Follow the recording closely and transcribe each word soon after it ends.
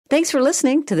Thanks for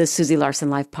listening to the Susie Larson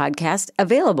Life podcast,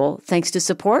 available thanks to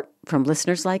support from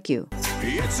listeners like you.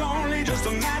 It's only just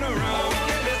a matter of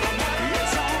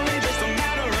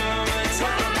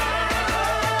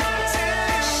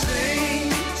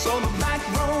sing, so the back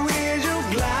row is your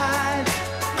glide.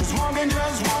 'Cause walking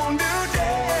just won't do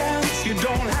dance. You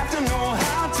don't have to know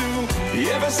how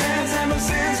to. Ever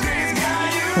since Grace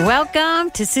got you.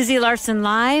 Welcome to Susie Larson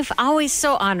Live. Always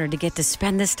so honored to get to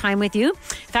spend this time with you.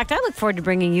 In fact, I look forward to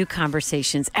bringing you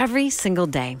conversations every single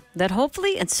day that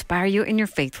hopefully inspire you in your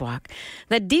faith walk,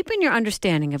 that deepen your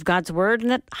understanding of God's Word, and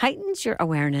that heightens your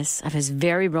awareness of His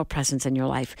very real presence in your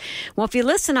life. Well, if you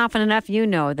listen often enough, you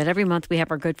know that every month we have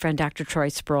our good friend Dr. Troy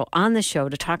Spurrill on the show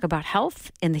to talk about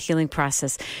health in the healing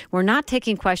process. We're not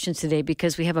taking questions today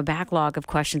because we have a backlog of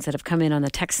questions that have come in on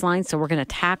the text line, so we're going to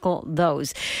tackle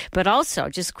those. But also,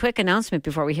 just a quick announcement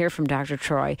before we hear from Dr.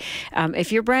 Troy.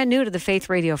 If you're brand new to the Faith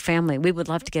Radio family, we would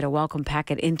love to get a welcome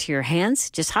packet into your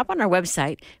hands. Just hop on our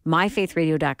website,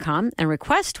 myfaithradio.com, and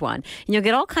request one. And you'll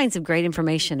get all kinds of great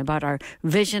information about our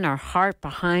vision, our heart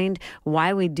behind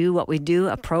why we do what we do,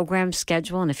 a program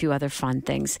schedule, and a few other fun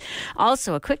things.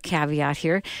 Also, a quick caveat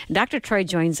here. Dr. Troy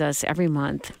joins us every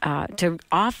month to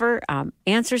offer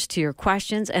answers to your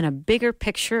questions and a bigger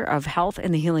picture of health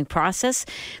in the healing process.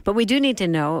 But we do need you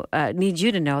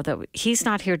to know that he's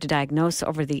not here to diagnose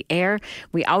over the air.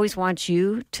 We always want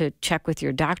you to check with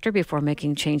your doctor before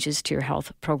making changes to your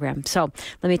health program. So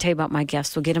let me tell you about my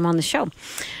guest. We'll get him on the show.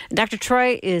 Dr.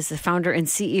 Troy is the founder and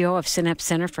CEO of Synapse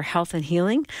Center for Health and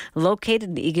Healing, located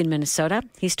in Eagan, Minnesota.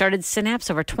 He started Synapse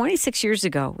over 26 years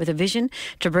ago with a vision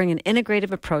to bring an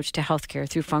integrative approach to healthcare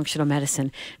through functional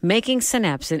medicine, making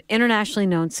Synapse an internationally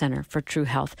known center for true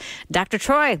health. Dr.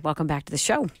 Troy, welcome back to the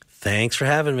show. Thanks for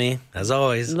having me, as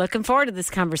always. Looking forward to this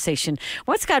conversation.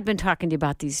 What's God been talking to you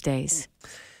about these days?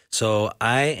 So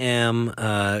I am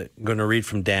going to read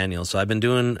from Daniel. So I've been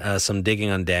doing some digging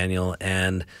on Daniel,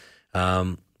 and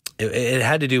it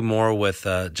had to do more with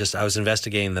I was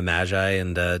investigating the Magi,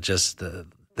 and that's just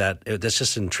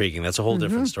intriguing. That's a whole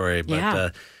different story.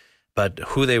 But but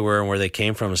who they were and where they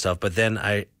came from and stuff. But then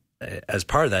as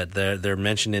part of that, they're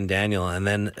mentioned in Daniel, and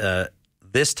then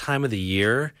this time of the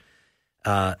year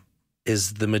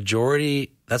is the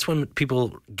majority. That's when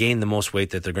people gain the most weight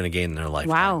that they're going to gain in their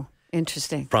lifetime. Wow,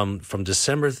 interesting. From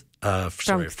December.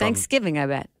 From Thanksgiving, I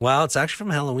bet. Well, it's actually from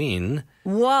Halloween.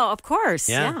 Well, of course.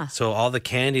 Yeah. So all the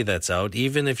candy that's out,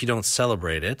 even if you don't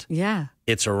celebrate it,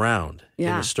 it's around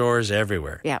in the stores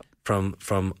everywhere. Yeah. From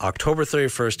October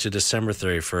 31st to December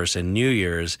 31st and New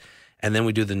Year's, and then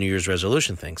we do the New Year's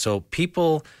resolution thing. So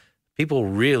people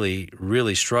really,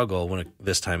 really struggle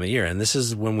this time of year. And this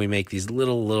is when we make these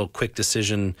little quick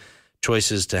decision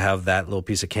choices to have that little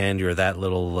piece of candy or that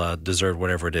little dessert,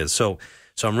 whatever it is. So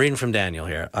I'm reading from Daniel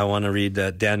here. I want to read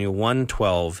Daniel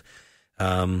 1:12.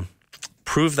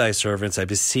 Prove thy servants, I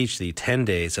beseech thee, 10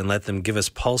 days, and let them give us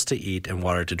pulse to eat and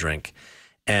water to drink.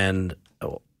 And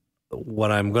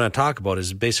what I'm going to talk about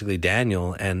is basically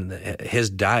Daniel and his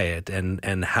diet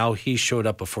and how he showed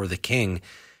up before the king.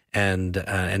 And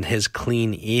his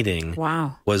clean eating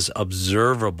was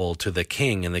observable to the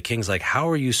king. And the king's like, how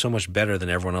are you so much better than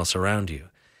everyone else around you?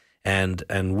 And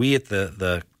we at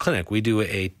the clinic,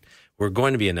 we're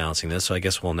going to be announcing this, so I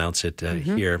guess we'll announce it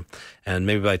here. And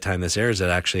maybe by the time this airs, it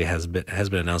actually has been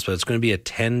announced. But it's going to be a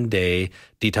 10-day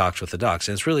detox with the docs.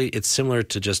 And it's similar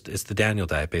to it's the Daniel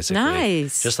diet, basically.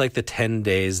 Nice. Just like the 10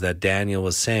 days that Daniel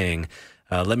was saying,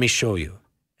 let me show you.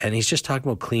 And he's just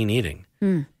talking about clean eating.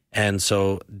 And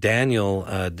so Daniel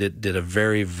did a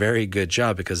very, very good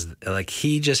job because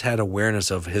he just had awareness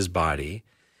of his body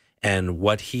and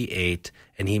what he ate,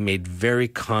 and he made very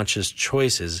conscious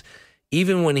choices,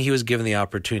 even when he was given the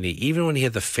opportunity, even when he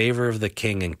had the favor of the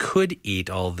king and could eat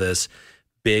all this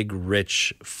big,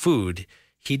 rich food,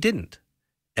 he didn't.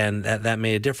 And that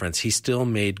made a difference. He still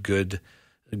made good,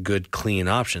 clean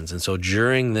options. And so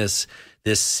during this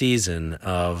season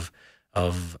of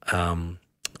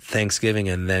Thanksgiving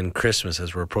and then Christmas,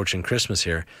 as we're approaching Christmas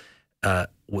here,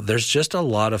 there's just a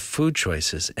lot of food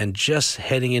choices, and just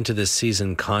heading into this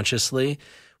season consciously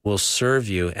will serve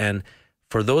you. And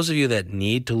for those of you that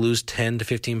need to lose 10 to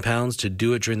 15 pounds, to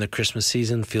do it during the Christmas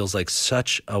season feels like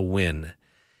such a win.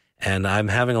 And I'm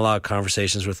having a lot of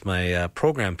conversations with my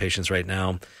program patients right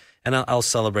now, and I'll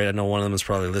celebrate. I know one of them is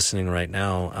probably listening right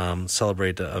now,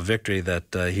 celebrate a victory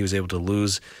that he was able to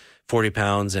lose 40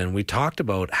 pounds, and we talked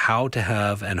about how to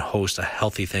have and host a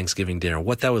healthy Thanksgiving dinner,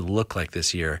 what that would look like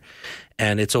this year.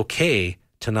 And it's okay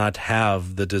to not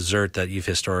have the dessert that you've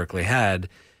historically had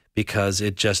because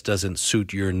it just doesn't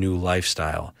suit your new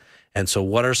lifestyle. And so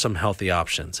what are some healthy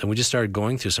options? And we just started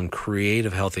going through some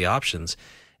creative healthy options.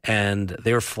 And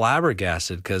they were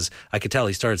flabbergasted because I could tell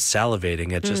he started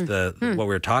salivating at just what we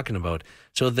were talking about.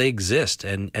 So they exist,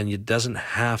 and it doesn't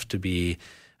have to be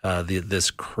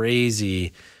this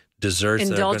crazy desserts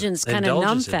indulgence kind of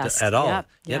numb fest at all.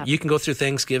 Yep. You can go through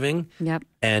Thanksgiving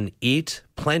and eat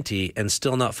plenty and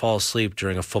still not fall asleep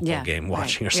during a football game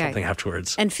watching or something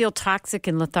afterwards. And feel toxic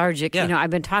and lethargic. You know,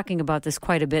 I've been talking about this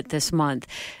quite a bit this month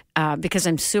because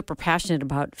I'm super passionate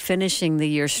about finishing the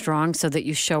year strong so that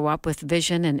you show up with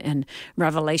vision and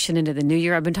revelation into the new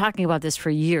year. I've been talking about this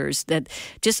for years, that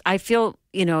just I feel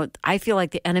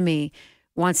like the enemy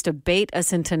wants to bait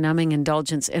us into numbing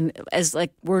indulgence, and as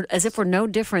if we're no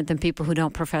different than people who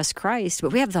don't profess Christ,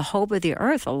 but we have the hope of the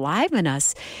earth alive in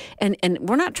us, and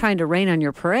we're not trying to rain on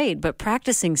your parade, but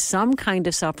practicing some kind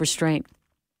of self-restraint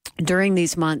during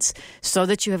these months so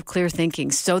that you have clear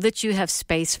thinking, so that you have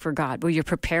space for God, where you're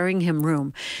preparing him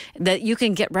room, that you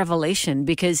can get revelation,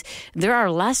 because there are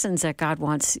lessons that God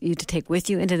wants you to take with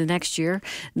you into the next year.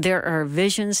 There are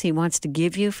visions he wants to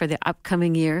give you for the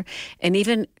upcoming year, and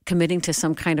even committing to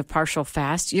some kind of partial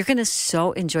fast. You're going to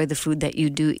so enjoy the food that you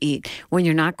do eat when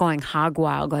you're not going hog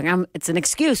wild, going, it's an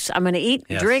excuse. I'm going to eat,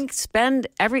 drink, spend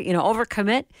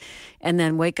overcommit, and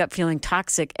then wake up feeling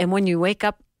toxic. And when you wake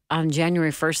up on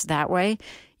January 1st that way,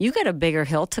 you got a bigger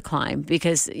hill to climb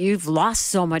because you've lost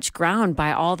so much ground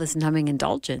by all this numbing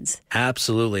indulgence.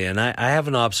 Absolutely. And I have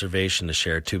an observation to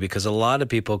share too, because a lot of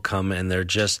people come and they're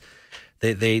just,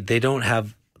 they don't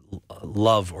have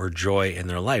love or joy in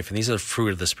their life. And these are the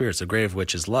fruit of the Spirit, the great of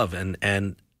which is love.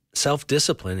 And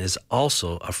self-discipline is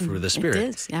also a fruit of the Spirit.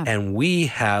 It is, yeah. And we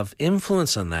have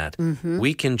influence on that.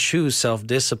 We can choose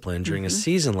self-discipline during a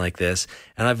season like this.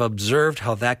 And I've observed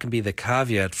how that can be the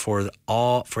caveat for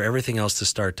everything else to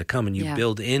start to come. And you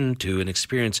build into and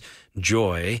experience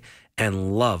joy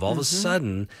and love. All of a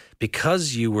sudden,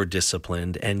 because you were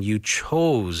disciplined and you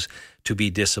chose to be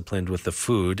disciplined with the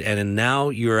food, and now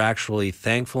you're actually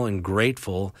thankful and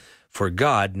grateful for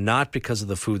God, not because of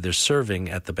the food they're serving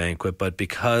at the banquet, but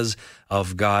because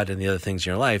of God and the other things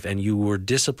in your life. And you were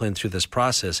disciplined through this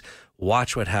process.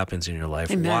 Watch what happens in your life.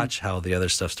 Amen. Watch how the other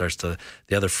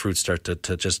fruits start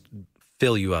to just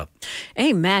fill you up.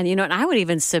 Amen. And I would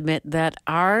even submit that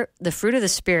the fruit of the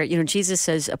Spirit, Jesus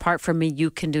says, apart from me, you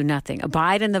can do nothing.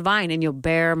 Abide in the vine and you'll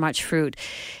bear much fruit.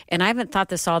 And I haven't thought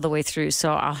this all the way through,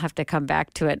 so I'll have to come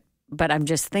back to it. But I'm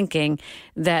just thinking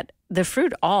that the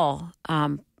fruit all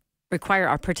require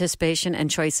our participation and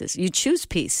choices. You choose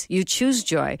peace, you choose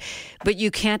joy, but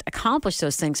you can't accomplish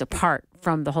those things apart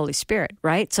from the Holy Spirit,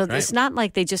 right? So It's not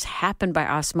like they just happen by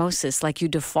osmosis, like you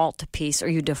default to peace or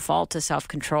you default to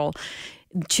self-control.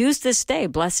 Choose this day,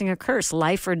 blessing or curse,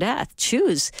 life or death.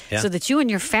 Choose so that you and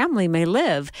your family may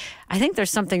live. I think there's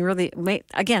something really,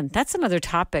 again, that's another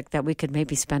topic that we could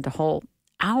maybe spend a whole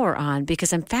hour on,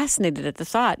 because I'm fascinated at the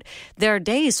thought. There are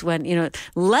days when,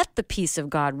 let the peace of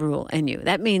God rule in you.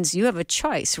 That means you have a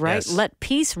choice, right? Yes. Let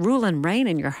peace rule and reign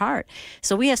in your heart.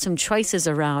 So we have some choices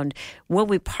around will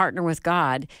we partner with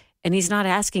God, and he's not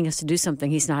asking us to do something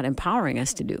he's not empowering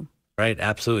us to do. Right,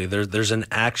 absolutely. There's an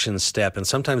action step, and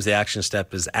sometimes the action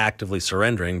step is actively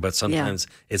surrendering, but sometimes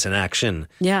it's an action.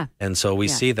 Yeah. And so we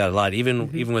see that a lot.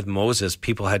 Even with Moses,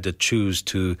 people had to choose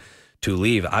to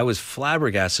leave. I was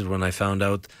flabbergasted when I found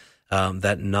out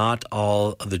that not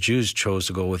all of the Jews chose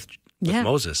to go with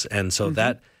Moses. And so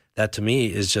that to me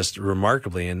is just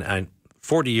remarkably, and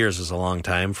 40 years is a long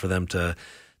time for them to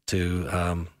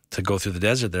go through the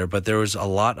desert there, but there was a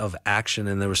lot of action,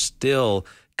 and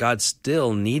God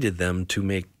still needed them to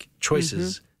make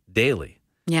choices daily.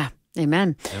 Yeah.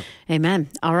 Amen. Yep. Amen.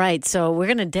 All right. So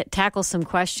we're going to tackle some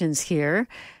questions here.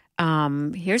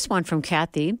 Here's one from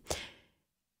Kathy.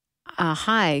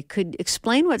 Hi, could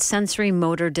explain what sensory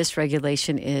motor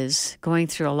dysregulation is? Going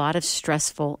through a lot of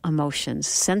stressful emotions.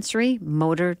 Sensory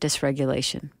motor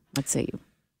dysregulation. What say you?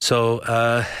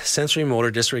 So sensory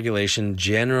motor dysregulation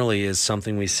generally is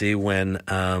something we see when,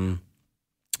 so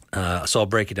I'll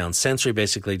break it down. Sensory,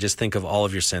 basically, just think of all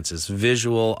of your senses,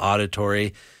 visual,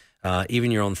 auditory, even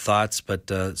your own thoughts, but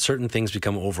certain things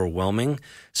become overwhelming.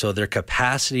 So their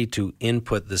capacity to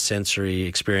input the sensory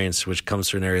experience, which comes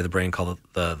through an area of the brain called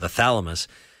the thalamus,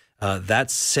 that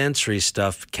sensory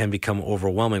stuff can become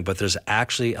overwhelming, but there's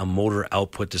actually a motor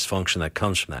output dysfunction that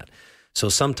comes from that. So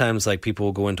sometimes, like, people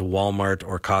will go into Walmart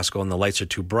or Costco and the lights are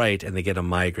too bright and they get a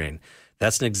migraine.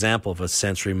 That's an example of a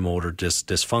sensory motor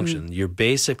dysfunction. You're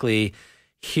basically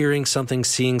hearing something,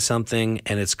 seeing something,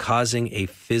 and it's causing a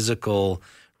physical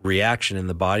reaction in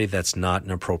the body that's not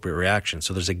an appropriate reaction.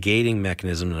 So there's a gating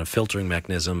mechanism and a filtering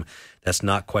mechanism that's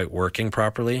not quite working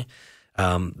properly.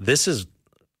 This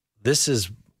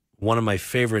is one of my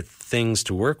favorite things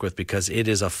to work with because it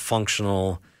is a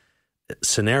functional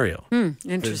scenario.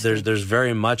 Interesting. There's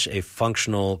very much a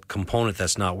functional component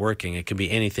that's not working. It can be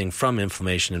anything from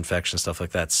inflammation, infection, stuff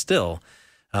like that still.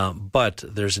 But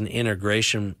there's an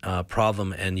integration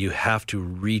problem, and you have to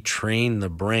retrain the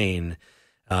brain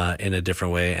in a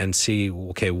different way and see,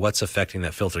 okay, what's affecting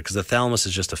that filter? Because the thalamus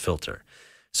is just a filter.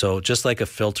 So just like a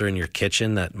filter in your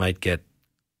kitchen that might get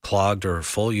clogged or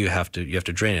full, you have to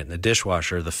drain it. In the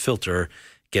dishwasher, the filter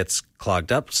gets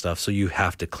clogged up stuff, so you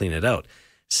have to clean it out.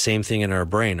 Same thing in our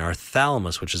brain. Our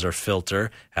thalamus, which is our filter,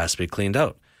 has to be cleaned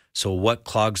out. So what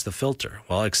clogs the filter?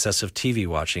 Well, excessive TV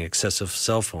watching, excessive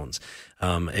cell phones.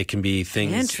 It can be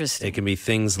things. Interesting. It can be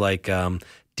things like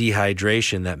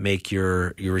dehydration that make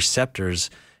your receptors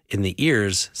in the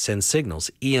ears send signals.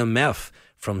 EMF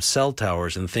from cell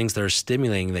towers and things that are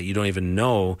stimulating that you don't even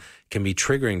know can be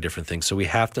triggering different things. So we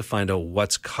have to find out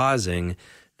what's causing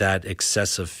that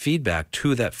excessive feedback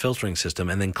to that filtering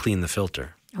system and then clean the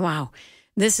filter. Wow.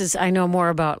 I know more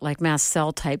about like mast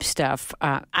cell type stuff.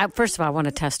 First of all, I want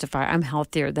to testify. I'm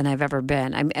healthier than I've ever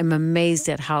been. I'm amazed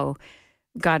at how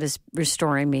God is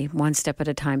restoring me one step at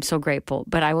a time. So grateful.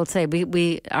 But I will say,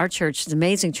 our church is an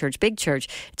amazing church, big church.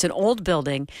 It's an old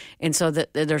building. And so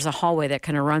there's a hallway that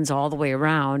kind of runs all the way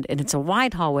around. And it's a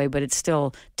wide hallway, but it's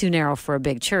still too narrow for a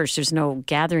big church. There's no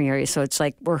gathering area. So it's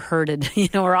like we're herded,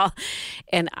 we're all.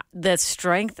 And the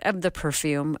strength of the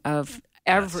perfume of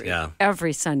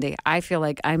every Sunday, I feel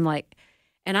like I'm like,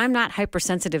 and I'm not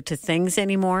hypersensitive to things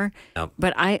anymore,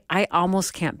 but I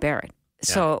almost can't bear it.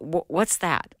 So what's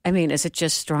that? I mean, is it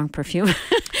just strong perfume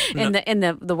in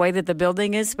the way that the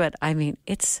building is? But I mean,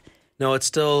 it's... No, it's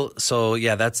still... So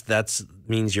yeah, that's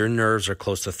means your nerves are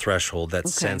close to threshold that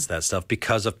sense that stuff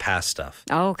because of past stuff.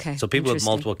 Oh, okay. So people with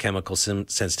multiple chemical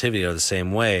sensitivity are the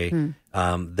same way.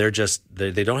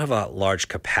 They don't have a large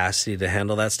capacity to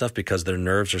handle that stuff because their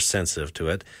nerves are sensitive to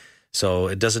it. So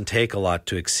it doesn't take a lot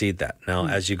to exceed that. Now,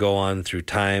 as you go on through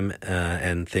time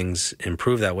and things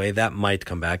improve that way, that might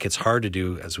come back. It's hard to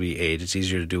do as we age. It's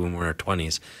easier to do when we're in our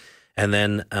 20s. And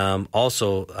then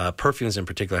also perfumes in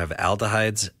particular have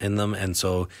aldehydes in them, and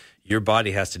so your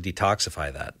body has to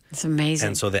detoxify that. It's amazing.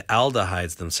 And so the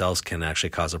aldehydes themselves can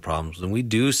actually cause a problem. And we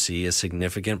do see a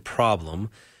significant problem,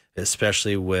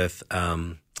 especially with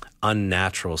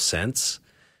unnatural scents.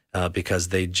 Because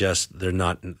they're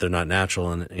not natural,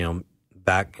 and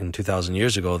back in 2,000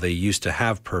 years ago, they used to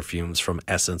have perfumes from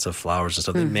essence of flowers and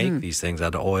stuff. They make these things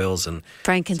out of oils and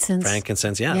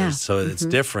frankincense. Yeah. So it's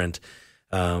different.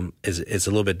 It's a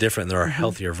little bit different. There are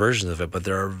healthier versions of it, but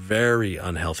there are very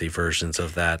unhealthy versions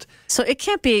of that. So it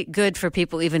can't be good for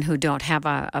people even who don't have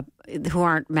who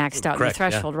aren't maxed out in the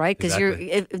threshold, right? Because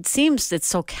it seems it's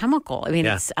so chemical. I mean,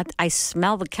 I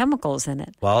smell the chemicals in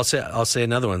it. Well, I'll say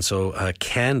another one. So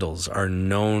candles are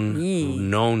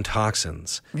known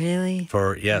toxins. Really?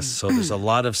 So there's a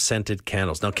lot of scented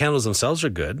candles. Now, candles themselves are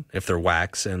good if they're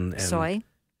wax and soy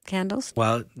candles.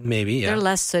 Well, maybe they're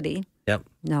less sooty. Yep.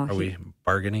 No. Are we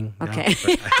bargaining? Okay.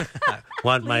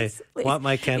 Want my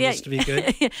candles to be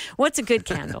good? What's a good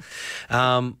candle?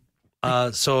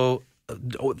 So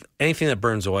anything that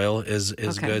burns oil is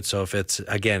good. So if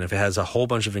it has a whole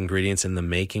bunch of ingredients in the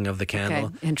making of the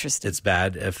candle, interesting. It's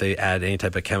bad. If they add any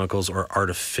type of chemicals or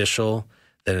artificial,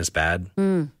 then it's bad.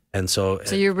 And so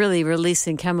you're really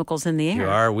releasing chemicals in the air. You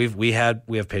are. We have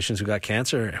patients who got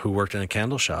cancer who worked in a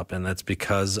candle shop, and that's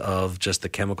because of just the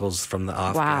chemicals from the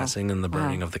off-gassing and the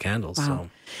burning of the candles. Wow. So,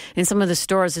 in some of the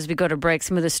stores, as we go to break,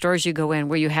 some of the stores you go in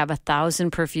where you have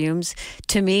 1,000 perfumes,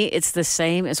 to me, it's the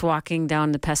same as walking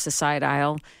down the pesticide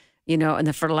aisle, in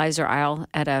the fertilizer aisle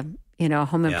at a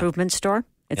home improvement store.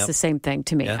 It's the same thing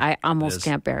to me. Yeah, I almost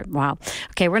can't bear it. Wow.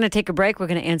 Okay, we're going to take a break. We're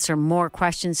going to answer more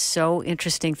questions. So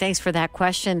interesting. Thanks for that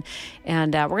question.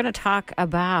 And we're going to talk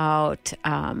about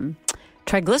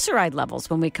triglyceride levels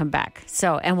when we come back.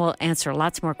 And we'll answer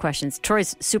lots more questions.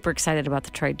 Troy's super excited about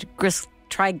the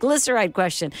triglyceride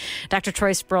question. Dr.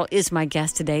 Troy Spurrill is my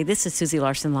guest today. This is Susie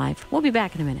Larson Live. We'll be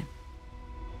back in a minute.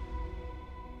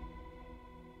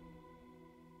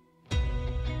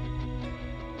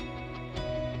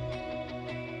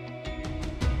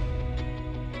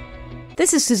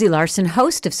 This is Susie Larson,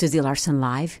 host of Susie Larson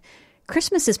Live.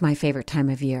 Christmas is my favorite time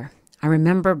of year. I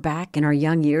remember back in our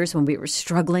young years when we were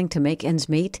struggling to make ends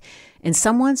meet, and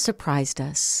someone surprised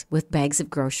us with bags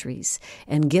of groceries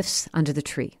and gifts under the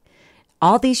tree.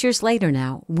 All these years later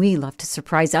now, we love to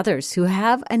surprise others who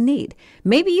have a need.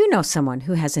 Maybe you know someone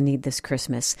who has a need this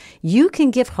Christmas. You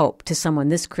can give hope to someone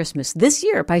this Christmas, this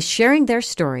year, by sharing their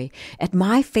story at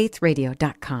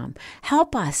myfaithradio.com.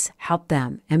 Help us help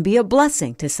them and be a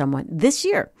blessing to someone this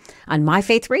year on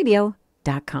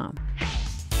myfaithradio.com.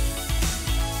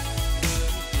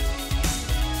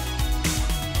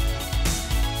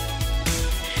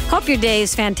 Hope your day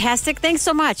is fantastic. Thanks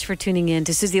so much for tuning in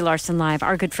to Susie Larson Live.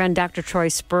 Our good friend, Dr. Troy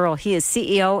Spurrill. He is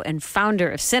CEO and founder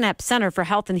of Synapse Center for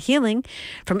Health and Healing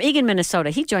from Eagan, Minnesota.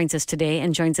 He joins us today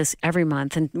and joins us every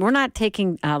month. And we're not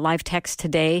taking live text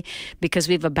today because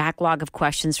we have a backlog of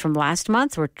questions from last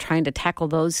month. We're trying to tackle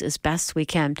those as best we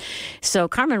can. So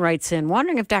Carmen writes in,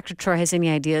 wondering if Dr. Troy has any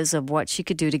ideas of what she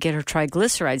could do to get her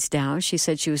triglycerides down. She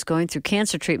said she was going through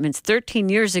cancer treatments 13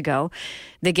 years ago.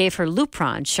 They gave her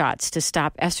Lupron shots to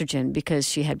stop estrogen because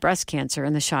she had breast cancer,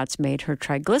 and the shots made her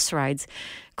triglycerides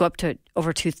go up to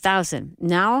over 2,000.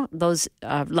 Now those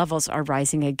levels are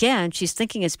rising again. She's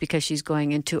thinking it's because she's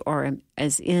going into or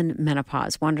is in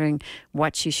menopause, wondering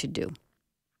what she should do.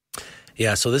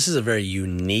 Yeah, so this is a very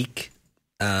unique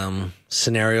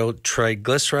scenario.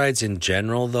 Triglycerides in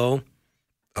general, though,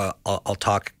 I'll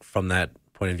talk from that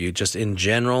point of view. Just in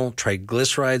general,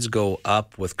 triglycerides go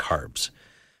up with carbs.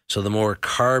 So the more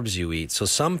carbs you eat. So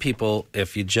some people,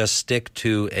 if you just stick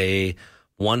to a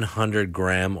 100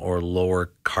 gram or lower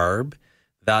carb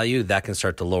value, that can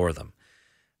start to lower them.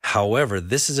 However,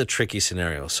 this is a tricky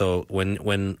scenario. So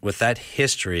when with that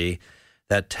history,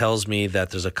 that tells me that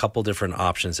there's a couple different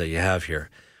options that you have here.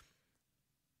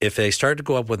 If they start to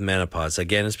go up with menopause,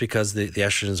 again, it's because the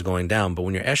estrogen is going down. But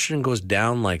when your estrogen goes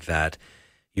down like that,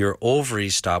 your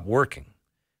ovaries stop working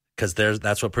because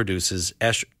that's what produces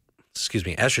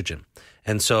estrogen.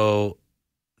 And so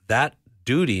that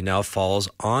duty now falls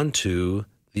onto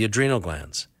the adrenal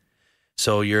glands.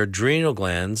 So your adrenal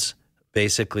glands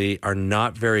basically are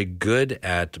not very good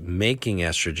at making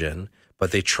estrogen,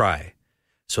 but they try.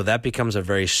 So that becomes a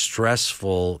very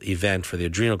stressful event for the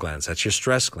adrenal glands. That's your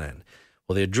stress gland.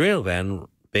 Well, the adrenal gland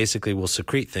basically will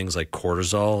secrete things like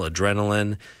cortisol,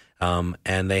 adrenaline,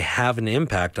 and they have an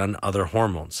impact on other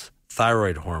hormones,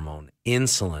 thyroid hormone,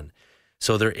 insulin.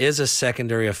 So there is a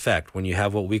secondary effect when you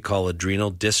have what we call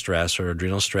adrenal distress or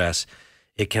adrenal stress.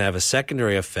 It can have a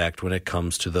secondary effect when it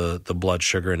comes to the blood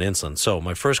sugar and insulin. So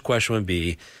my first question would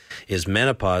be, is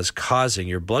menopause causing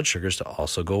your blood sugars to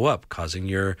also go up, causing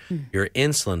your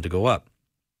insulin to go up?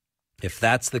 If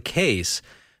that's the case,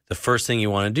 the first thing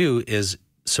you want to do is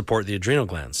support the adrenal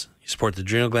glands. You support the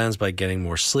adrenal glands by getting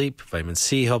more sleep. Vitamin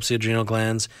C helps the adrenal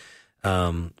glands.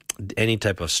 Any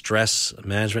type of stress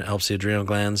management helps the adrenal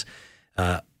glands.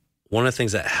 One of the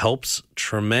things that helps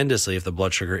tremendously if the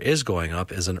blood sugar is going up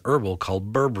is an herbal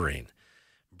called berberine.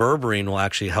 Berberine will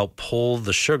actually help pull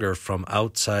the sugar from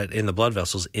outside in the blood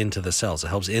vessels into the cells. It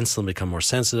helps insulin become more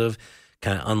sensitive,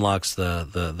 kind of unlocks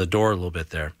the door a little bit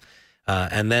there.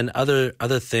 And then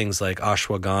other things like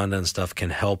ashwagandha and stuff can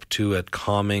help too at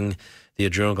calming the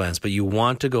adrenal glands. But you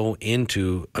want to go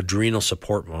into adrenal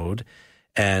support mode,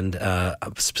 and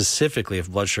specifically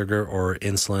if blood sugar or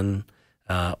insulin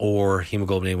or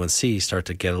hemoglobin A1C start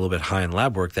to get a little bit high in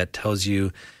lab work, that tells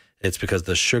you it's because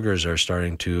the sugars are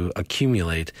starting to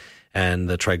accumulate and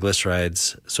the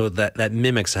triglycerides. So that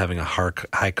mimics having a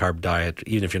high carb diet,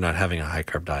 even if you're not having a high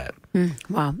carb diet.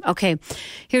 Wow. Okay.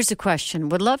 Here's a question.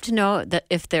 Would love to know that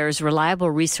if there's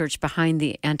reliable research behind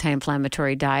the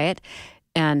anti-inflammatory diet,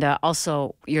 and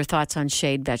also your thoughts on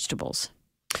shade vegetables.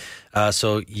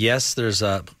 So yes, there's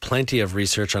plenty of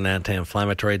research on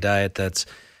anti-inflammatory diet that's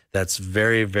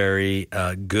very, very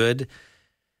good.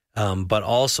 But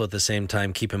also at the same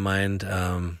time, keep in mind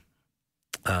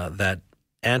that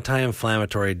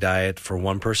anti-inflammatory diet for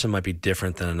one person might be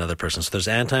different than another person. So there's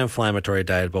anti-inflammatory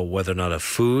diet about whether or not a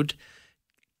food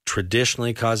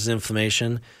traditionally causes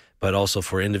inflammation, but also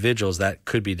for individuals that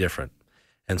could be different.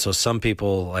 And so some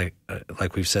people,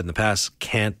 like we've said in the past,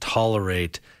 can't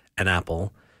tolerate an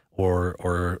apple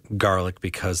or garlic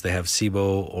because they have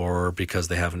SIBO or because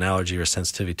they have an allergy or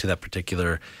sensitivity to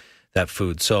that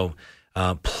food. So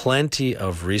plenty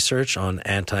of research on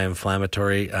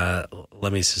anti-inflammatory.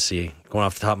 Let me see. Going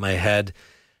off the top of my head,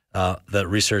 the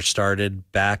research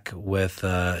started back with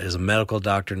is a medical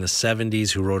doctor in the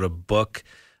 70s who wrote a book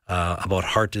about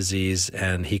heart disease,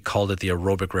 and he called it the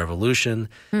aerobic revolution.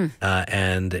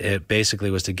 And it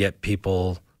basically was to get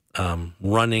people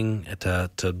running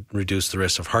to reduce the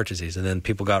risk of heart disease. And then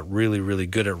people got really, really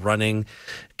good at running,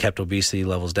 kept obesity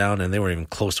levels down, and they weren't even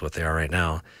close to what they are right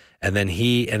now. And then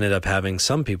he ended up having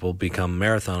some people become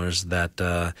marathoners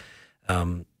that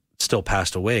still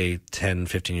passed away 10,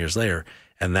 15 years later.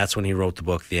 And that's when he wrote the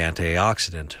book, The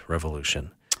Antioxidant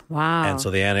Revolution. Wow. And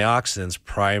so the antioxidants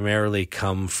primarily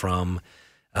come from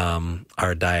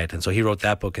our diet. And so he wrote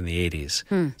that book in the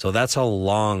 80s. So that's how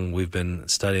long we've been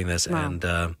studying this. Wow.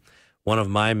 And one of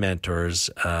my mentors,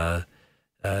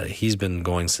 he's been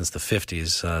going since the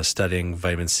 50s, studying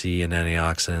vitamin C and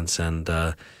antioxidants. And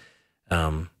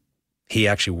he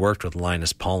actually worked with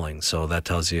Linus Pauling. So that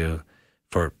tells you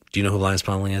Do you know who Linus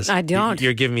Pauling is? I don't.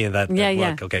 You're giving me that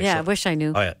look. Okay, I wish I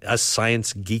knew. Oh, yeah. Us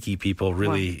science geeky people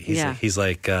really, he's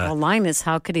like... well, Linus,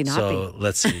 how could he not be? So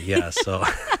let's see. Yeah, so...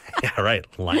 yeah, right.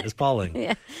 Linus Pauling.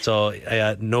 Yeah. So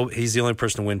he's the only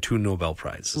person to win 2 Nobel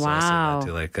Prizes. Wow.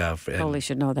 So totally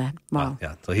should know that. Wow.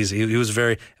 Yeah. So he was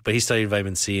but he studied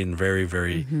vitamin C and very,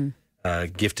 very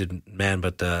gifted man.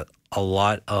 But a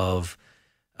lot of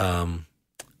the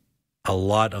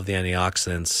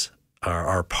antioxidants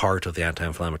are part of the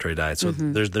anti-inflammatory diet. So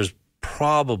there's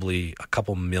probably a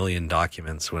couple million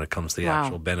documents when it comes to the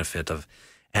actual benefit of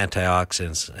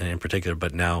antioxidants in particular,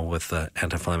 but now with the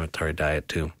anti-inflammatory diet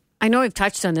too. I know we've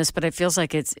touched on this, but it feels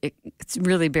like it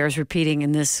really bears repeating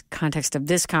in this context of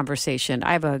this conversation.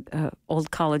 I have a old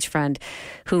college friend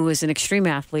who was an extreme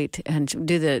athlete and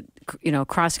do the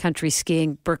cross country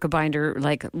skiing, Birkebinder,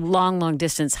 like long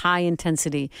distance, high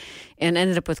intensity, and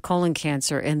ended up with colon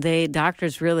cancer. And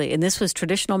doctors really, and this was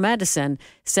traditional medicine,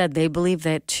 said they believe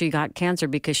that she got cancer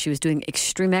because she was doing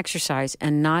extreme exercise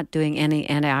and not doing any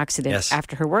antioxidants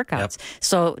after her workouts. Yep.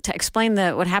 So to explain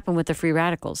what happened with the free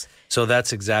radicals. So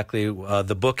that's exactly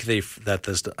the book that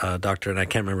this doctor, and I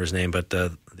can't remember his name, but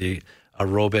the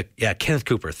aerobic, Kenneth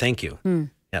Cooper. Thank you.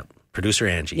 Yeah, producer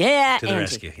Angie. Yeah, to the Angie.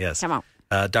 rescue. Yes, come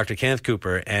on. Dr. Kenneth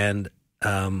Cooper, and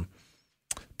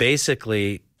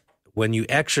basically, when you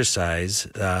exercise,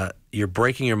 you're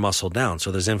breaking your muscle down.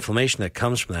 So there's inflammation that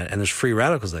comes from that, and there's free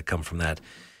radicals that come from that.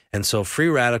 And so free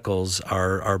radicals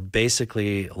are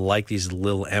basically like these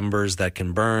little embers that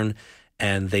can burn,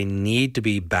 and they need to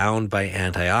be bound by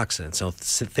antioxidants. So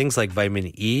things like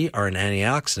vitamin E are an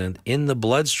antioxidant in the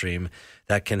bloodstream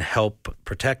that can help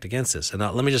protect against this. And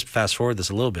now, let me just fast forward this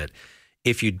a little bit.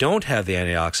 If you don't have the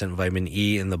antioxidant vitamin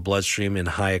E in the bloodstream in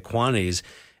high quantities,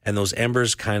 and those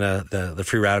embers the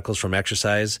free radicals from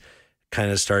exercise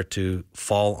kind of start to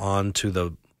fall onto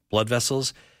the blood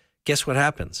vessels, guess what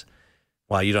happens?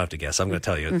 Well, you don't have to guess. I'm going to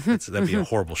tell you. That'd be a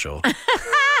horrible show.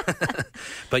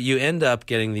 But you end up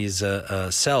getting these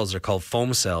cells, they're called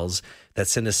foam cells, that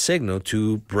send a signal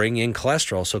to bring in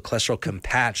cholesterol so cholesterol can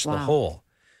patch the hole.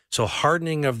 So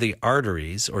hardening of the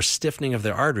arteries or stiffening of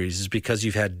the arteries is because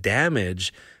you've had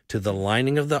damage to the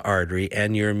lining of the artery,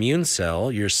 and your immune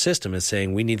cell, your system is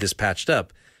saying, we need this patched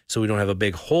up so we don't have a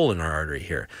big hole in our artery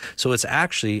here. So it's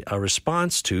actually a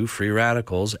response to free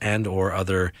radicals and or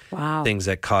other things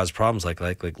that cause problems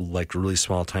like really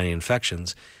small, tiny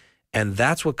infections. And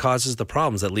that's what causes the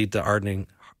problems that lead to hardening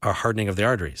of the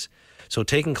arteries. So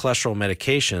taking cholesterol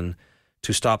medication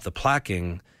to stop the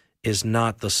plaquing is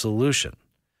not the solution.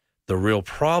 The real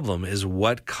problem is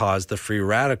what caused the free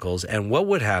radicals and what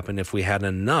would happen if we had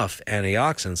enough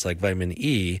antioxidants like vitamin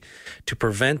E to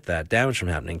prevent that damage from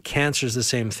happening. Cancer is the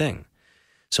same thing.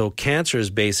 So cancer is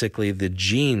basically the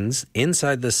genes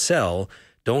inside the cell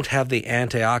don't have the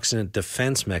antioxidant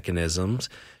defense mechanisms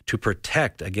to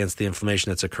protect against the inflammation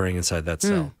that's occurring inside that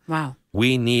cell. Wow.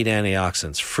 We need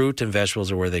antioxidants. Fruit and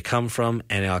vegetables are where they come from.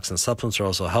 Antioxidant supplements are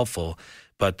also helpful,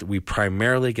 but we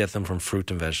primarily get them from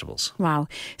fruit and vegetables. Wow.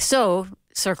 So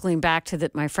circling back to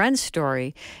my friend's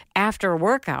story, after a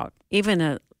workout, even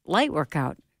a light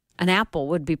workout, an apple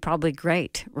would be probably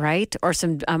great, right? Or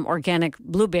some organic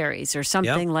blueberries or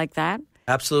something like that.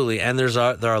 Absolutely. And there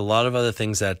are a lot of other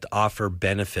things that offer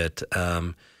benefit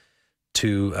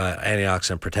to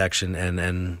antioxidant protection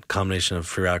and combination of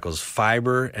free radicals.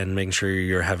 Fiber and making sure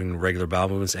you're having regular bowel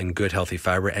movements and good healthy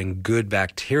fiber and good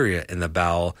bacteria in the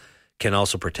bowel can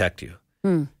also protect you.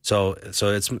 So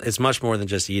it's much more than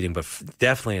just eating, but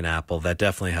definitely an apple that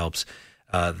definitely helps.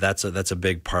 That's a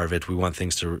big part of it. We want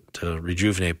things to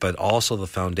rejuvenate, but also the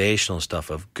foundational stuff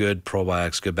of good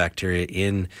probiotics, good bacteria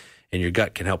in your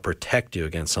gut can help protect you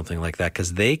against something like that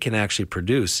because they can actually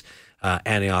produce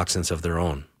antioxidants of their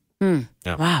own.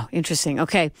 Yeah. Wow, interesting.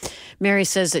 Okay. Mary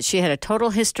says that she had a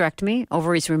total hysterectomy,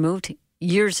 ovaries removed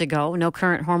years ago, no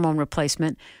current hormone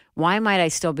replacement. Why might I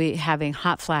still be having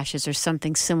hot flashes or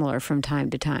something similar from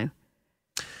time to time?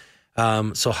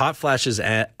 So hot flashes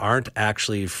aren't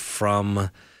actually from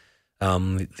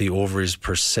the ovaries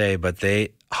per se, but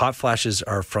hot flashes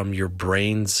are from your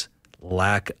brain's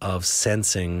lack of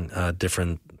sensing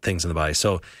different things in the body.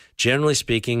 So generally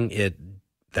speaking,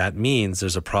 that means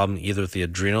there's a problem either with the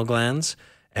adrenal glands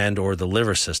and or the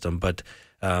liver system, but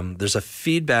there's a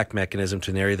feedback mechanism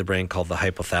to an area of the brain called the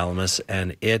hypothalamus,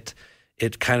 and it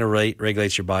kind of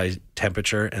regulates your body's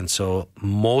temperature. And so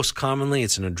most commonly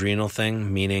it's an adrenal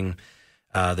thing, meaning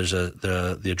there's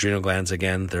the adrenal glands,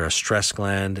 again, they're a stress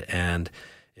gland, and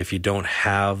if you don't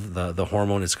have the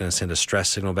hormone, it's going to send a stress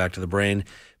signal back to the brain.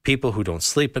 People who don't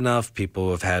sleep enough, people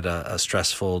who have had a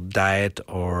stressful diet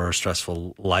or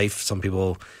stressful life, some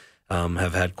people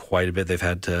have had quite a bit they've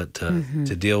had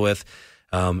to deal with.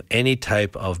 Any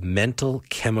type of mental,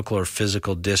 chemical, or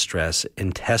physical distress,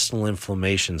 intestinal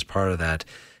inflammation is part of that,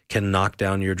 can knock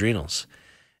down your adrenals.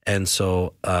 And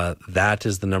so that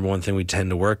is the number one thing we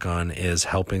tend to work on, is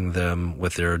helping them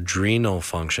with their adrenal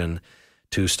function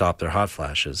to stop their hot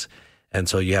flashes. And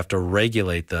so you have to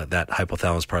regulate that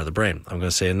hypothalamus part of the brain. I'm going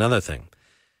to say another thing.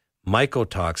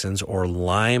 Mycotoxins or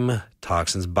Lyme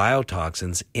toxins,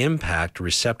 biotoxins, impact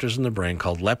receptors in the brain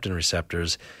called leptin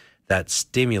receptors that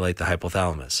stimulate the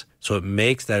hypothalamus. So it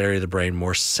makes that area of the brain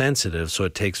more sensitive, so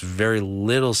it takes very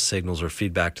little signals or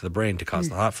feedback to the brain to cause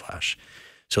the hot flash.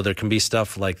 So there can be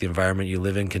stuff like the environment you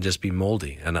live in can just be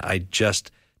moldy. And I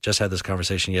just had this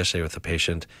conversation yesterday with a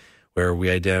patient where we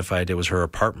identified it was her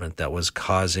apartment that was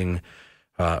causing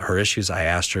her issues. I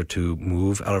asked her to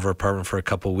move out of her apartment for a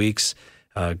couple of weeks,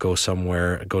 go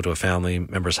to a family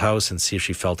member's house and see if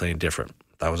she felt any different.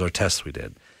 That was our test we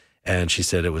did. And she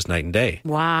said it was night and day.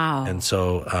 Wow. And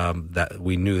so that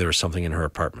we knew there was something in her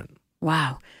apartment.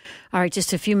 Wow. All right,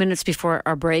 just a few minutes before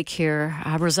our break here,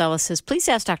 Rosella says, please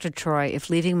ask Dr. Troy if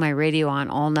leaving my radio on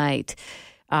all night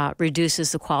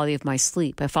reduces the quality of my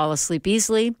sleep. I fall asleep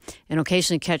easily and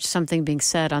occasionally catch something being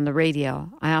said on the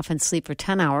radio. I often sleep for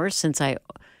 10 hours since I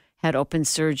had open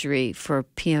surgery for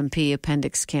PMP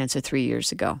appendix cancer 3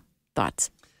 years ago.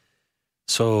 Thoughts?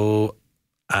 So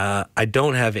I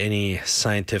don't have any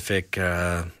scientific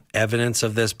evidence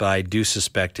of this, but I do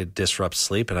suspect it disrupts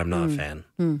sleep, and I'm not a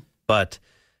fan. But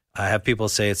I have people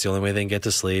say it's the only way they can get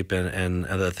to sleep and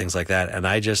other things like that. And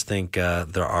I just think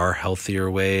there are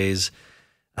healthier ways.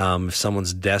 If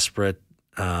someone's desperate,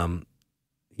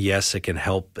 yes, it can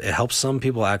help. It helps some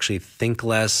people actually think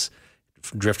less,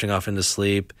 drifting off into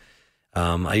sleep.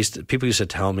 People used to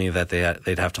tell me that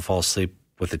they'd have to fall asleep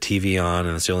with the TV on,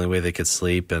 and it's the only way they could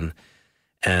sleep. And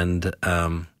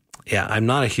I'm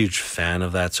not a huge fan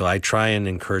of that. So I try and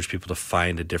encourage people to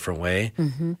find a different way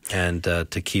and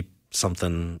to keep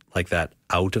something like that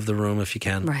out of the room if you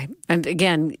can. Right. And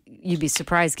again, you'd be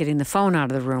surprised getting the phone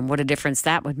out of the room, what a difference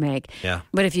that would make. Yeah.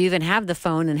 But if you even have the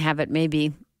phone and have it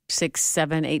maybe 6,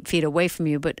 7, 8 feet away from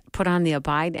you, but put on the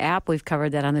Abide app, we've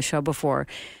covered that on the show before.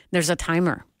 There's a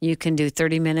timer. You can do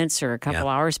 30 minutes or a couple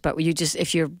hours, but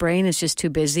if your brain is just too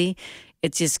busy,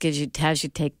 it just has you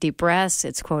take deep breaths.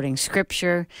 It's quoting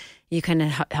scripture. You can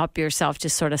help yourself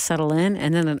just sort of settle in,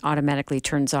 and then it automatically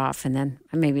turns off, and then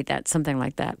maybe that's something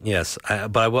like that. Yes,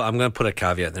 but I'm going to put a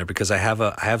caveat in there because I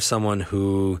have someone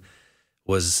who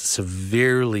was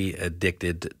severely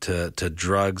addicted to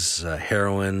drugs,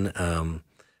 heroin,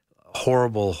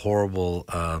 horrible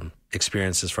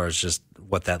experience as far as just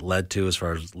what that led to, as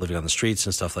far as living on the streets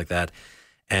and stuff like that.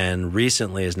 And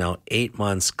recently is now 8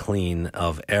 months clean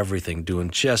of everything, doing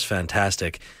just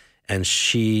fantastic. And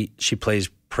she plays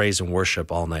praise and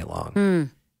worship all night long.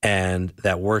 And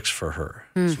that works for her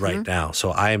right now.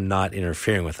 So I am not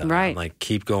interfering with that. Right. I'm like,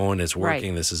 keep going. It's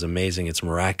working. Right. This is amazing. It's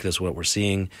miraculous what we're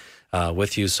seeing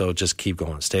with you. So just keep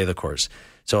going. Stay the course.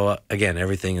 So again,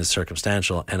 everything is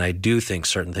circumstantial. And I do think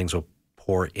certain things will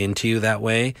pour into you that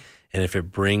way. And if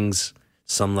it brings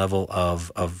some level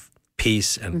of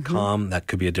peace and calm, that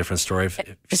could be a different story. If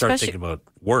you start thinking about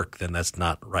work, then that's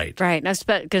not right. Right. And I was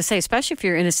going to say, especially if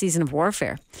you're in a season of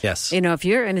warfare. Yes. If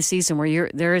you're in a season where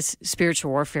there is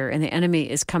spiritual warfare and the enemy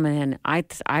is coming in, I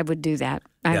would do that.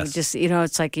 I would just,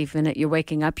 it's like even you're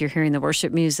waking up, you're hearing the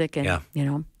worship music and,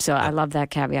 so I love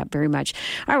that caveat very much.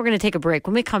 All right, we're going to take a break.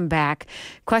 When we come back,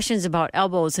 questions about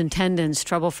elbows and tendons,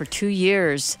 trouble for 2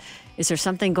 years. Is there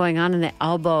something going on in the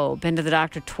elbow? Been to the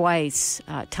doctor twice.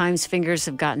 Times fingers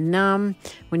have gotten numb.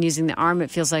 When using the arm,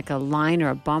 it feels like a line or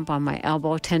a bump on my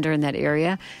elbow, tender in that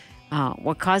area.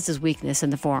 What causes weakness in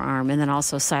the forearm? And then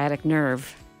also sciatic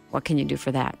nerve. What can you do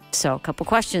for that? So a couple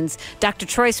questions. Dr.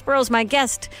 Troy Spurrill is my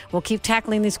guest. We'll keep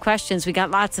tackling these questions. We got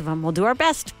lots of them. We'll do our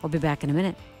best. We'll be back in a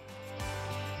minute.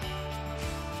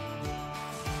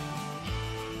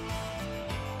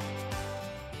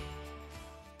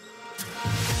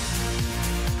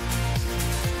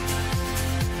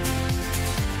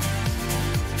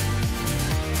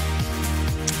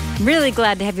 Really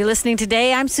glad to have you listening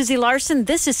today. I'm Susie Larson.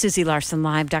 This is Susie Larson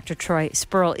Live. Dr. Troy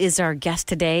Spurrill is our guest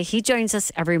today. He joins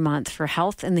us every month for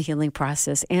health and the healing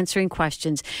process, answering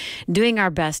questions, doing our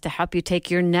best to help you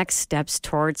take your next steps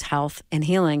towards health and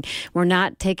healing. We're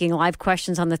not taking live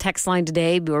questions on the text line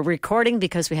today. We're recording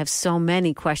because we have so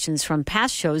many questions from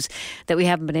past shows that we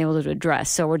haven't been able to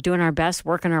address. So we're doing our best,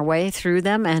 working our way through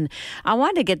them. And I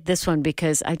wanted to get this one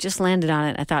because I just landed on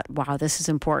it. I thought, wow, this is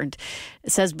important.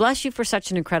 It says, bless you for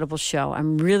such an incredible incredible show.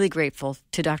 I'm really grateful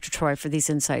to Dr. Troy for these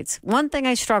insights. One thing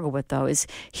I struggle with, though, is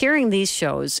hearing these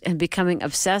shows and becoming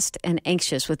obsessed and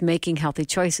anxious with making healthy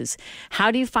choices.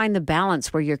 How do you find the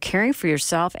balance where you're caring for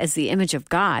yourself as the image of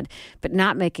God, but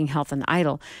not making health an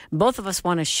idol? Both of us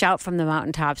want to shout from the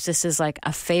mountaintops. This is like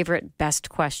a favorite, best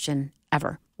question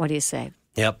ever. What do you say?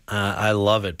 Yep, I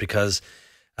love it because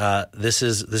this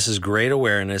is great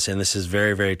awareness, and this is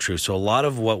very, very true. So a lot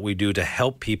of what we do to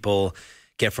help people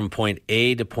get from point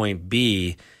A to point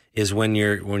B is when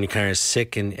you're kind of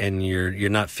sick and you're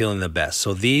not feeling the best.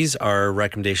 So these are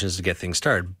recommendations to get things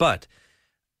started. But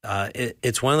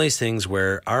it's one of these things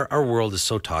where our world is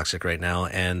so toxic right now,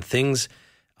 and things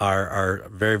are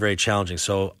very, very challenging.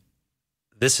 So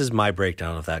this is my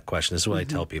breakdown of that question. This is what I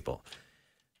tell people.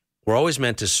 We're always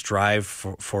meant to strive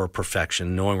for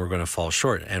perfection, knowing we're going to fall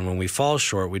short. And when we fall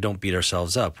short, we don't beat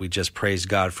ourselves up. We just praise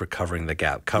God for covering the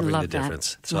gap, covering the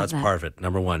difference. So that's part of it,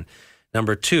 number one.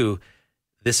 Number two,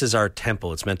 this is our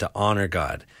temple. It's meant to honor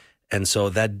God. And so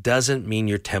that doesn't mean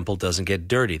your temple doesn't get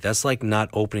dirty. That's like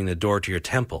not opening the door to your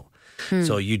temple.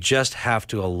 So you just have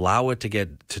to allow it to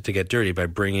get dirty by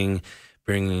bringing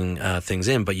things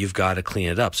in, but you've got to clean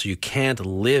it up. So you can't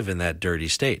live in that dirty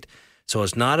state. So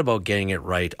it's not about getting it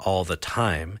right all the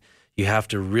time. You have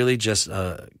to really just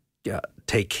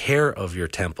take care of your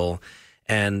temple,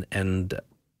 and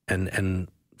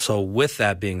so with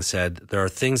that being said, there are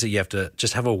things that you have to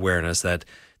just have awareness that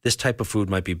this type of food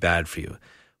might be bad for you.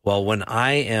 Well, when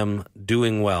I am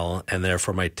doing well and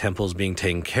therefore my temple is being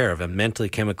taken care of, and mentally,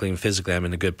 chemically, and physically I'm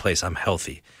in a good place, I'm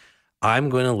healthy, I'm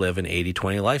going to live an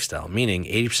 80-20 lifestyle, meaning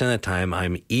 80% of the time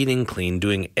I'm eating clean,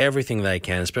 doing everything that I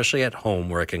can, especially at home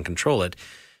where I can control it.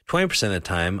 20% of the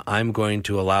time I'm going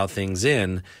to allow things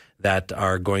in that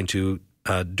are going to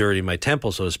dirty my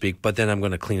temple, so to speak, but then I'm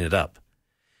going to clean it up.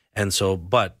 And so,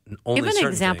 but only give an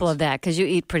example of that, because you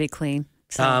eat pretty clean.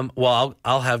 So. Well,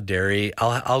 I'll have dairy.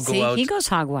 I'll go out. He goes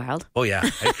hog wild. Oh yeah,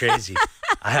 I'm crazy.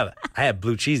 I had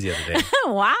blue cheese the other day.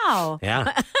 Wow.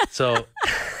 Yeah. So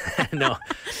no.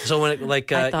 So when it,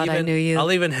 like I thought I knew you.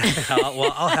 I'll even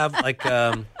I'll have like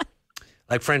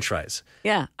French fries.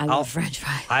 Yeah, I love French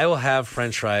fries. I will have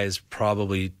French fries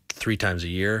probably 3 times a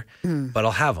year, but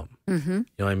I'll have them. Mm-hmm. You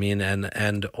know what I mean?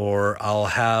 And or I'll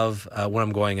have when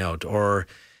I'm going out, or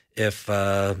if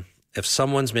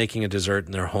someone's making a dessert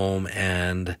in their home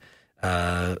and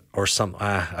or some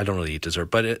I don't really eat dessert,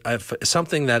 but if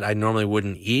something that I normally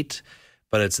wouldn't eat,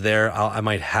 but it's there, I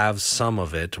might have some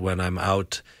of it when I'm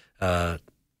out. How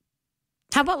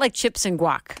about like chips and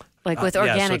guac, like with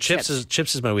organic chips? So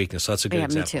chips is my weakness. So that's a good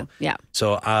example. Me too. Yeah.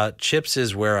 So chips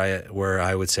is where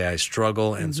I would say I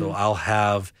struggle, and so I'll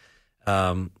have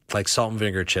like salt and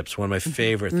vinegar chips, one of my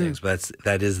favorite things. But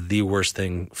that is the worst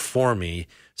thing for me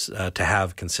to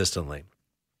have consistently.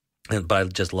 But I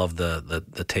just love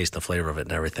the taste, the flavor of it,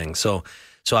 and everything. So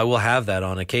I will have that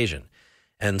on occasion,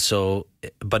 and so,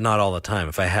 but not all the time.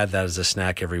 If I had that as a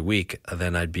snack every week,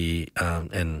 then I'd be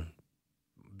in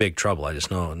big trouble. I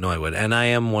just know I would. And I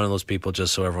am one of those people.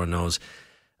 Just so everyone knows,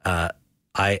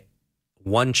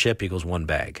 one chip equals one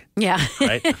bag. Yeah.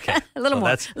 Right? Okay. a little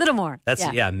more. That's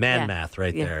math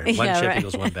right there. One chip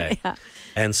equals one bag. Yeah.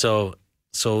 And so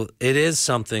it is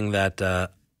something that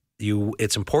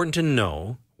it's important to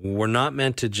know. We're not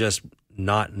meant to just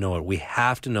not know it. We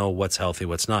have to know what's healthy,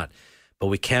 what's not. But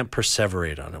we can't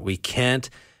perseverate on it. We can't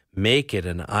make it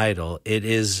an idol. It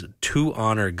is to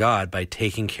honor God by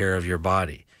taking care of your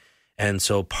body. And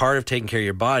so part of taking care of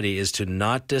your body is to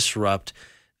not disrupt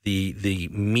the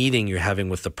meeting you're having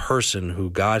with the person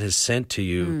who God has sent to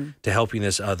you to help you in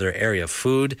this other area.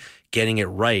 Food, getting it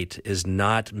right, is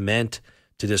not meant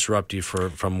to disrupt you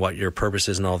from what your purpose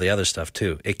is and all the other stuff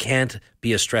too. It can't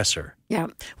be a stressor. Yeah.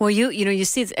 Well, you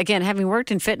see, again, having worked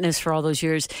in fitness for all those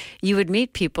years, you would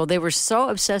meet people. They were so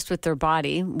obsessed with their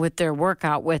body, with their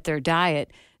workout, with their diet.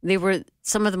 They were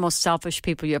some of the most selfish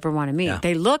people you ever want to meet. Yeah.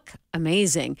 They look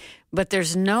amazing, but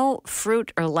there's no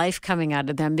fruit or life coming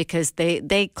out of them because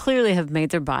they clearly have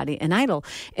made their body an idol.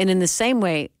 And in the same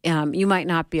way, you might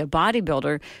not be a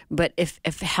bodybuilder, but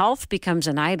if health becomes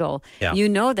an idol, you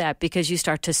know that because you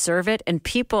start to serve it, and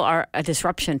people are a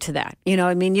disruption to that. You know,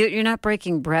 I mean, you're not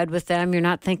breaking bread with them. You're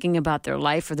not thinking about their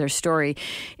life or their story.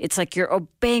 It's like you're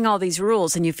obeying all these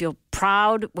rules, and you feel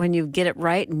proud when you get it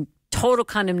right and total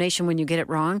condemnation when you get it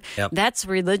wrong. Yep. That's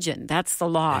religion. That's the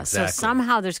law. Exactly. So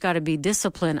somehow there's got to be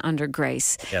discipline under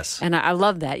grace. Yes. And I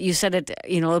love that. You said it,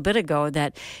 a little bit ago,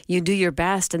 that you do your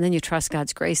best and then you trust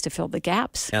God's grace to fill the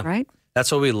gaps, right?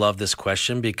 That's why we love this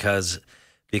question, because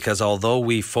although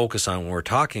we focus on when we're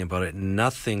talking about it,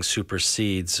 nothing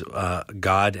supersedes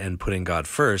God and putting God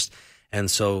first.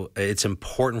 And so it's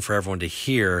important for everyone to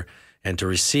hear and to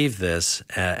receive this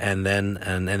and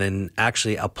then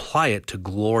actually apply it to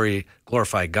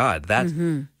glorify God.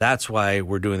 That's why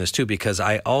we're doing this too, because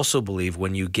I also believe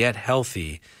when you get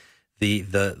healthy,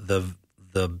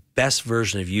 the best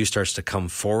version of you starts to come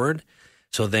forward.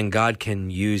 So then God can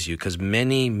use you, because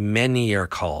many are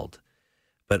called,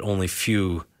 but only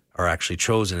few are actually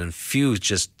chosen, and few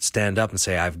just stand up and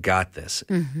say, I've got this.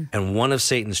 And one of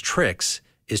Satan's tricks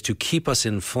is to keep us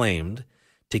inflamed,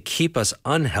 to keep us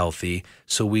unhealthy,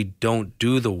 so we don't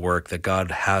do the work that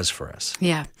God has for us.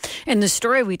 Yeah. And the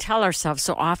story we tell ourselves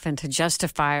so often to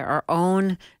justify our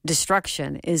own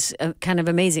destruction is kind of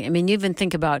amazing. I mean, you even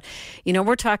think about,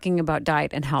 we're talking about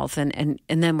diet and health, and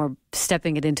then we're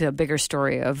stepping it into a bigger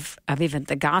story of even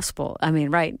the gospel. I mean,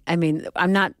 right. I mean,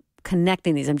 I'm not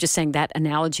connecting these. I'm just saying that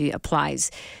analogy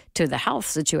applies to the health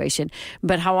situation.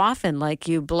 But how often, like,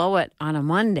 you blow it on a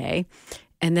Monday,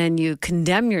 and then you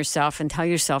condemn yourself and tell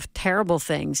yourself terrible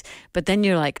things, but then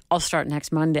you're like, I'll start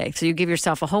next Monday. So you give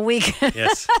yourself a whole week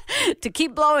to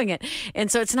keep blowing it. And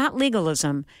so it's not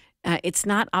legalism. It's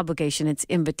not obligation. It's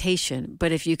invitation.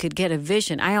 But if you could get a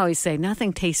vision, I always say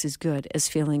nothing tastes as good as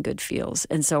feeling good feels.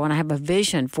 And so when I have a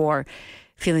vision for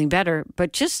feeling better,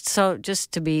 but just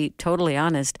to be totally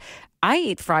honest, I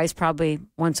eat fries probably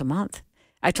once a month.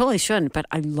 I totally shouldn't, but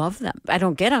I love them. I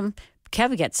don't get them.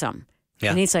 Kev gets some. Yeah.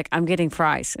 And he's like, I'm getting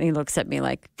fries. And he looks at me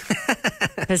like,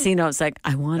 because he knows, like,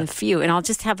 I want a few. And I'll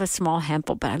just have a small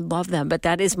handful, but I love them. But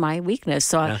that is my weakness.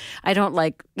 So I don't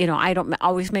I don't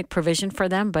always make provision for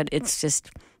them, but it's just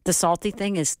the salty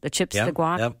thing is the chips, the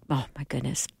guac. Yep. Oh, my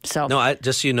goodness. So no,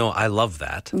 I love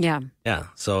that. Yeah. Yeah.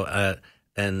 So,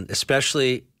 and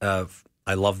especially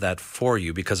I love that for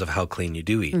you because of how clean you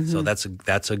do eat. So that's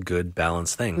a good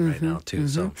balanced thing right now too.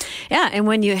 So yeah, and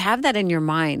when you have that in your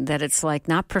mind, that it's like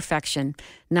not perfection,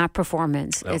 not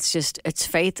performance, it's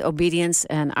faith, obedience,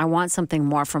 and I want something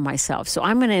more for myself. So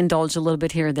I'm going to indulge a little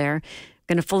bit here or there,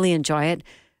 going to fully enjoy it,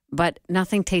 but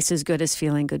nothing tastes as good as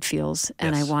feeling good feels.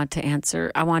 And I want to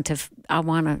answer. I want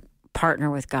to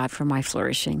partner with God for my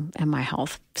flourishing and my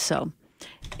health. So.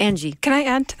 Angie. Can I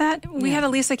add to that? We had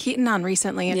Elisa Keaton on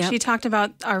recently, and she talked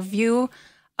about our view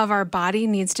of our body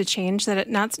needs to change, that it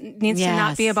needs to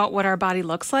not be about what our body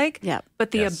looks like, but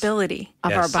the ability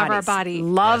of our body.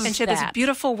 Love And she had this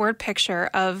beautiful word picture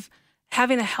of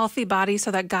having a healthy body so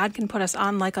that God can put us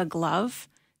on like a glove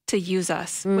to use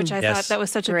us, which I thought that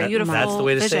was such a beautiful That's the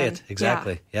way to vision. say it.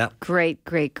 Exactly. Yeah. Great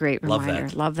reminder.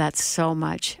 Love that so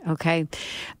much. Okay.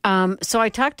 So I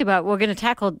talked about, we're going to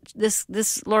tackle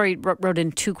this. Lori wrote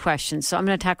in 2 questions. So I'm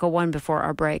going to tackle one before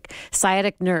our break.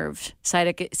 Sciatica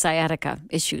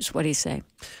issues. What do you say?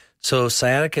 So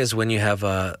sciatica is when you have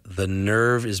the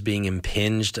nerve is being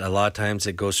impinged. A lot of times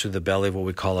it goes through the belly of what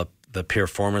we call the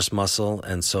piriformis muscle.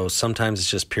 And so sometimes it's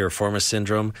just piriformis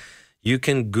syndrome. You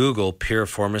can Google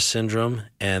piriformis syndrome,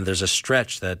 and there's a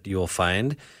stretch that you'll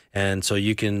find. And so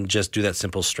you can just do that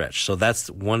simple stretch. So that's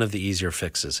one of the easier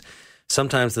fixes.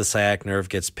 Sometimes the sciatic nerve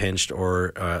gets pinched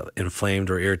or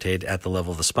inflamed or irritated at the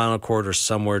level of the spinal cord or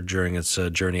somewhere during its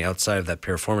journey outside of that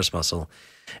piriformis muscle.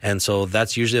 And so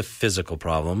that's usually a physical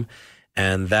problem.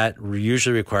 And that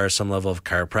usually requires some level of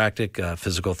chiropractic,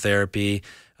 physical therapy,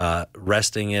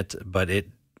 resting it, but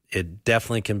it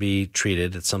definitely can be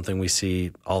treated. It's something we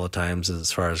see all the times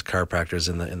as far as chiropractors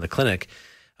in the clinic.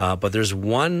 But there's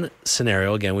one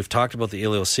scenario, again, we've talked about the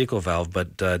ileocecal valve,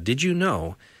 but did you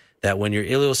know that when your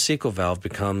ileocecal valve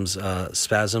becomes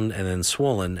spasmed and then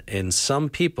swollen, in some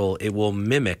people it will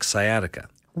mimic sciatica?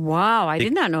 Wow, I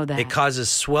did not know that. It causes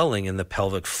swelling in the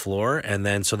pelvic floor, and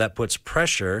then so that puts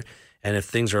pressure, and if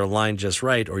things are aligned just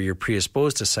right, or you're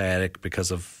predisposed to sciatic because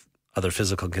of other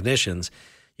physical conditions,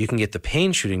 you can get the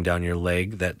pain shooting down your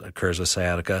leg that occurs with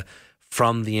sciatica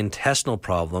from the intestinal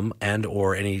problem and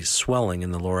or any swelling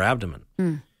in the lower abdomen.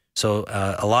 So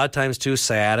a lot of times, too,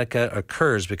 sciatica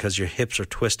occurs because your hips are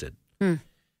twisted.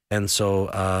 And so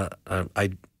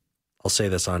I'll say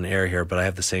this on air here, but I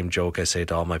have the same joke I say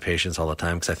to all my patients all the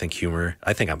time because I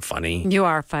think I'm funny. You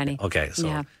are funny. Okay,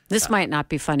 so this might not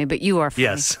be funny, but you are funny.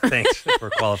 Yes, thanks for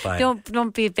qualifying.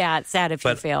 Don't be sad if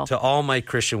you fail. To all my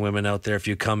Christian women out there, if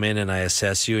you come in and I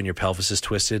assess you and your pelvis is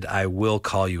twisted, I will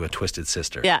call you a twisted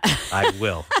sister. Yeah, I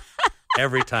will.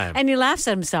 Every time. And he laughs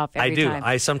at himself every time.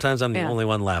 I do. Sometimes I'm the only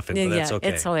one laughing, but that's okay.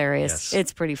 It's hilarious. Yes.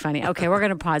 It's pretty funny. Okay, we're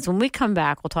going to pause. When we come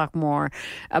back, we'll talk more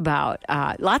about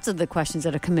lots of the questions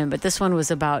that have come in, but this one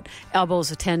was about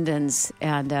elbows, tendons,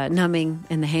 and numbing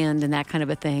in the hand and that kind of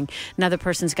a thing. Another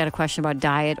person's got a question about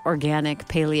diet, organic,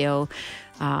 paleo.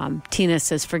 Tina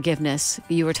says forgiveness.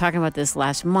 You were talking about this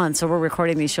last month, so we're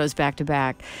recording these shows back to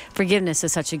back. Forgiveness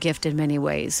is such a gift in many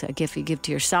ways, a gift you give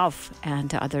to yourself and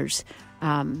to others.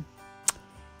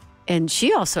 And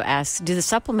she also asks, do the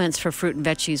supplements for fruit and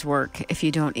veggies work if you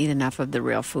don't eat enough of the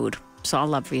real food? So I'll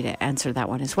love for you to answer that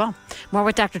one as well. More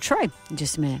with Dr. Troy in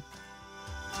just a minute.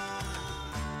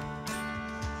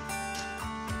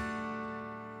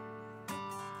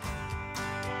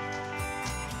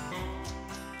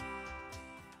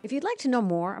 If you'd like to know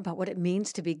more about what it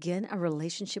means to begin a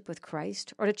relationship with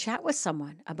Christ or to chat with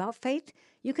someone about faith,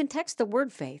 you can text the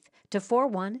word faith to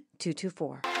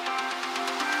 41224.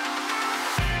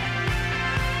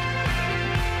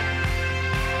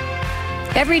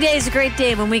 Every day is a great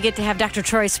day when we get to have Dr.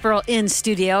 Troy Spurrill in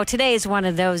studio. Today is one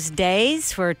of those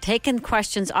days. We're taking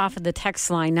questions off of the text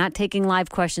line, not taking live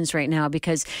questions right now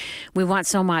because we want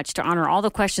so much to honor all the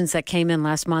questions that came in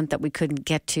last month that we couldn't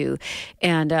get to.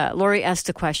 And Lori asked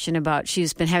a question about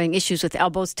she's been having issues with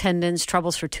elbows, tendons,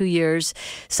 troubles for 2 years,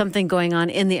 something going on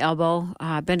in the elbow.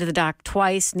 Been to the doc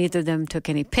twice. Neither of them took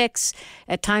any pics.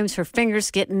 At times her fingers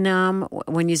get numb.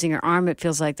 When using her arm, it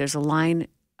feels like there's a line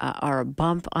or a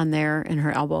bump on there in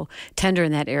her elbow, tender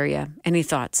in that area. Any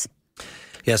thoughts?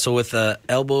 Yeah, so with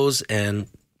elbows and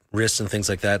wrists and things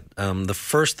like that, the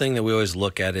first thing that we always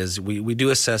look at is we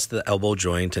do assess the elbow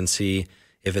joint and see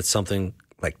if it's something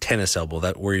like tennis elbow,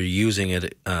 that where you're using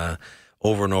it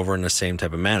over and over in the same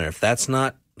type of manner. If that's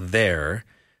not there,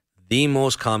 the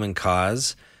most common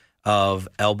cause of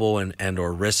elbow and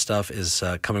or wrist stuff is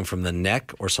coming from the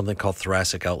neck or something called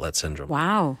thoracic outlet syndrome.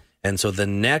 Wow. And so the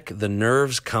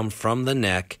nerves come from the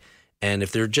neck, and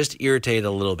if they're just irritated a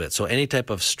little bit, so any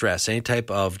type of stress, any type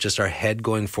of just our head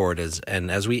going forward, and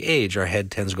as we age, our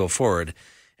head tends to go forward.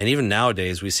 And even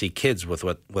nowadays, we see kids with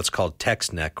what's called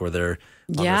text neck, where they're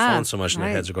on their phone so much and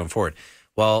their heads are going forward.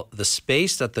 Well, the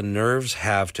space that the nerves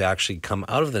have to actually come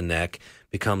out of the neck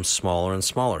becomes smaller and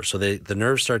smaller. So the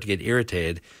nerves start to get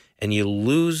irritated, and you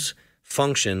lose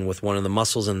function with one of the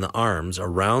muscles in the arms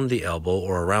around the elbow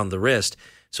or around the wrist.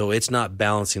 So it's not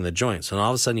balancing the joint. So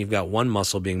all of a sudden you've got one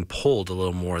muscle being pulled a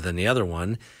little more than the other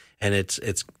one, and it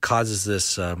causes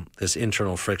this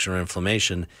internal friction or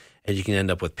inflammation, and you can end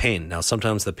up with pain. Now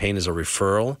sometimes the pain is a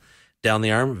referral down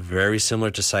the arm, very similar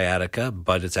to sciatica,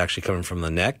 but it's actually coming from the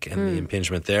neck and the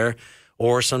impingement there.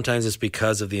 Or sometimes it's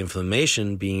because of the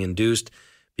inflammation being induced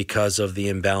because of the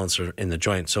imbalance in the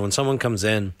joint. So when someone comes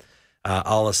in,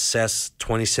 I'll assess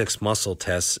 26 muscle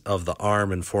tests of the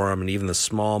arm and forearm and even the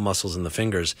small muscles in the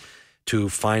fingers to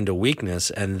find a weakness,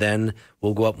 and then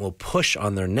we'll go up and we'll push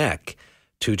on their neck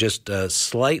to just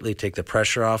slightly take the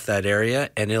pressure off that area,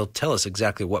 and it'll tell us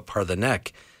exactly what part of the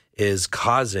neck is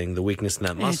causing the weakness in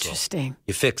that muscle. Interesting.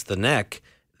 You fix the neck,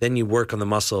 then you work on the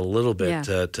muscle a little bit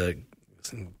to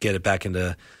get it back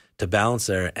into balance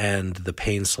there, and the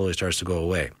pain slowly starts to go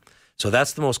away. So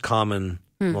that's the most common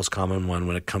one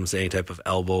when it comes to any type of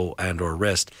elbow and or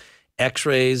wrist.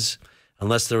 X-rays,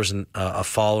 unless there was a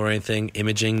fall or anything,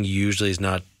 imaging usually is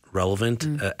not relevant,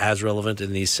 as relevant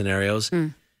in these scenarios.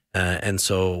 And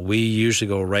so we usually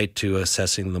go right to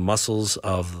assessing the muscles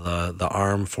of the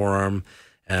arm, forearm,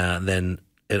 then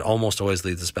it almost always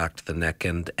leads us back to the neck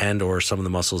and or some of the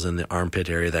muscles in the armpit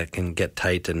area that can get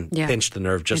tight and pinch the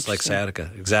nerve, just like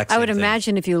sciatica. Exactly. I would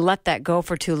imagine if you let that go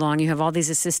for too long, you have all these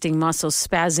assisting muscles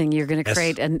spazzing. You're going to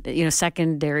create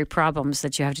secondary problems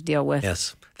that you have to deal with.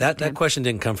 Yes. That question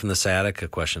didn't come from the sciatica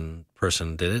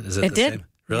person, did it? Is it the did. Same?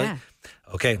 Really? Yeah.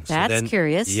 Okay. So that's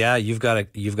curious. Yeah, you've got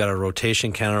a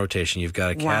rotation, counter rotation. You've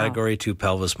got a category 2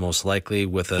 pelvis most likely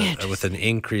with an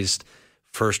increased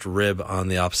first rib on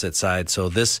the opposite side. So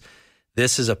this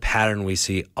is a pattern we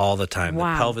see all the time. The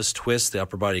pelvis twists, the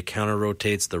upper body counter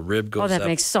rotates, the rib goes up. Oh, that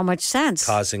makes so much sense.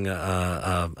 Causing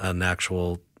an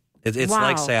actual, it's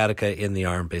like sciatica in the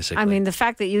arm, basically. I mean, the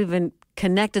fact that you even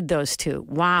connected those two.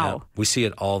 Wow. Yeah, we see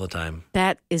it all the time.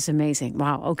 That is amazing.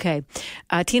 Wow. Okay.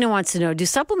 Tina wants to know, do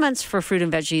supplements for fruit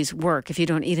and veggies work if you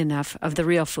don't eat enough of the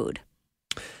real food?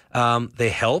 They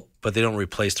help, but they don't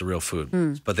replace the real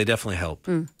food. But they definitely help.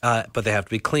 But they have to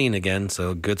be clean again,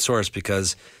 so good source,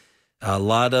 because a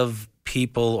lot of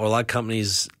people or a lot of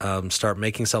companies start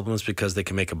making supplements because they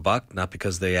can make a buck, not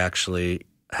because they actually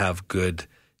have good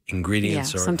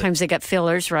ingredients. Yeah, sometimes they get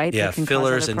fillers, right? Yeah,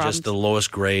 fillers and just the lowest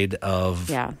grade of.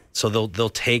 Yeah. So they'll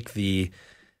take the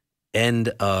end,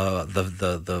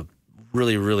 the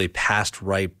really, really past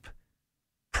ripe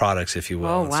products, if you will.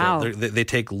 Oh, wow. So they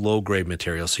take low grade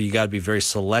material. So you got to be very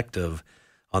selective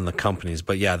on the companies.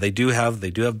 But yeah, they do have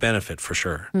benefit for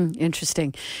sure.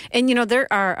 Interesting. And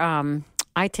there are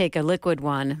I take a liquid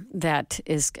one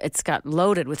it's got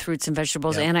loaded with fruits and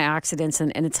vegetables, antioxidants,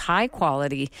 and it's high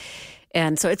quality.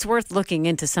 And so it's worth looking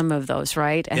into some of those,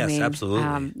 right? Yes,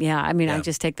 absolutely. I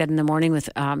just take that in the morning with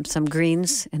some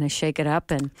greens and I shake it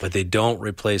up. But they don't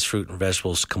replace fruit and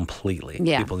vegetables completely.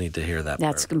 Yeah. People need to hear that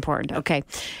That's part. important. Okay.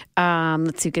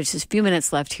 Let's see, just a few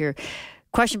minutes left here.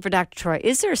 Question for Dr. Troy.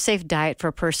 Is there a safe diet for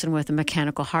a person with a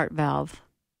mechanical heart valve?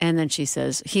 And then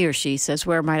he or she says,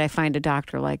 where might I find a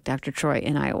doctor like Dr. Troy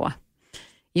in Iowa?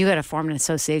 You got to form an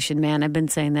association, man. I've been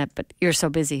saying that, but you're so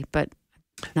busy. But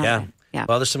yeah.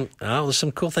 Well, there's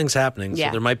some cool things happening. So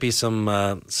there might be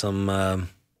a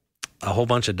whole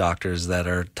bunch of doctors that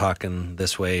are talking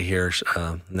this way here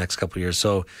next couple of years.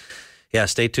 So yeah,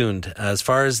 stay tuned. As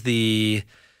far as the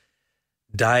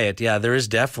diet, there is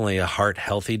definitely a heart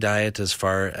healthy diet as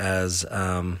far as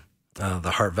the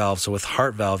heart valve. So with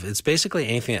heart valve, it's basically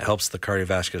anything that helps the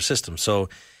cardiovascular system. So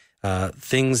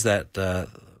things that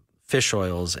fish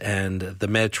oils and the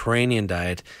Mediterranean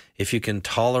diet, if you can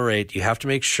tolerate, you have to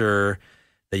make sure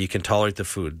that you can tolerate the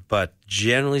food. But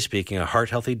generally speaking, a heart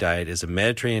healthy diet is a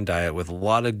Mediterranean diet with a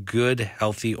lot of good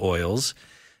healthy oils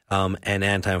and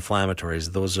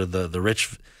anti-inflammatories. Those are the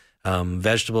rich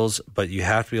vegetables, but you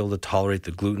have to be able to tolerate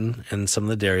the gluten and some of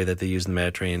the dairy that they use in the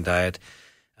Mediterranean diet.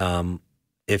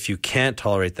 If you can't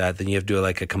tolerate that, then you have to do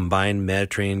like a combined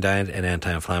Mediterranean diet and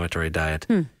anti-inflammatory diet.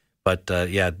 But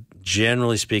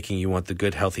generally speaking, you want the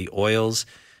good healthy oils,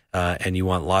 and you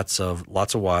want lots of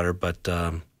water. But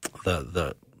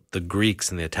the Greeks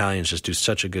and the Italians just do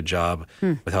such a good job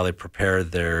with how they prepare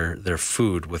their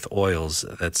food with oils.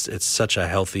 It's such a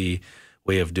healthy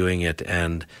way of doing it,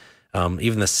 and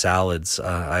even the salads.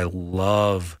 I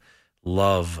love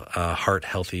heart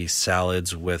healthy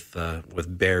salads with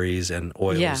berries and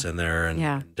oils in there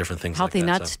and different things. Healthy like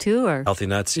that. nuts too, or healthy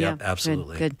nuts. Yep,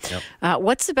 absolutely. Good. Yep.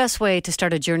 What's the best way to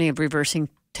start a journey of reversing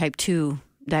type 2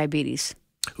 diabetes?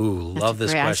 Ooh, love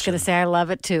this question. I was going to say I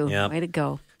love it too. Yep. Way to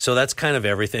go. So that's kind of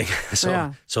everything.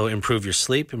 So improve your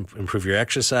sleep, improve your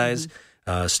exercise,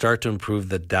 start to improve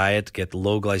the diet, get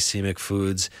low glycemic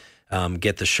foods,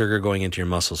 get the sugar going into your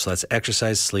muscles. So that's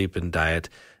exercise, sleep, and diet.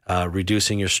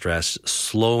 Reducing your stress.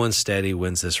 Slow and steady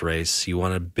wins this race. You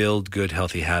want to build good,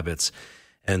 healthy habits.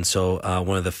 And so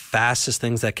one of the fastest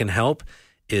things that can help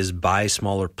is buy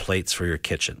smaller plates for your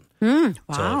kitchen. Wow.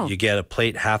 So you get a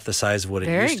plate half the size of what it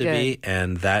used to be,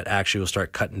 and that actually will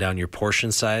start cutting down your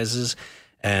portion sizes.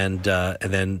 And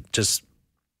then just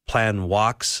plan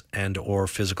walks and or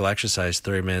physical exercise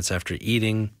 30 minutes after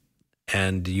eating,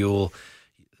 and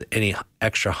any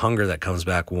extra hunger that comes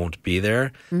back won't be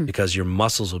there because your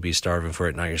muscles will be starving for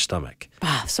it, not your stomach.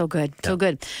 Ah, so good. So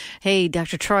good. Hey,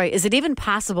 Dr. Troy, is it even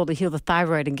possible to heal the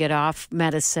thyroid and get off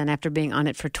medicine after being on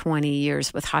it for 20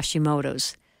 years with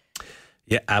Hashimoto's?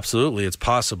 Yeah, absolutely. It's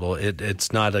possible.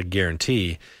 It's not a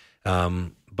guarantee.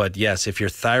 But yes, if your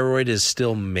thyroid is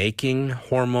still making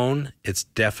hormone, it's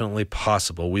definitely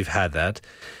possible. We've had that.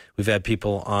 We've had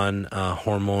people on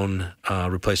hormone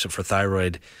replacement for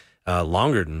thyroid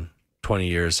longer than 20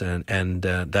 years and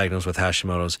diagnosed with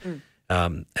Hashimoto's.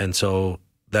 And so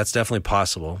that's definitely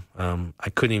possible. I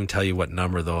couldn't even tell you what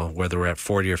number, though, whether we're at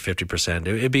 40 or 50%.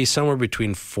 It'd be somewhere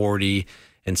between 40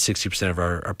 and 60% of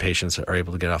our patients are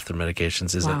able to get off their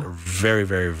medications. Is a very,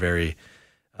 very, very,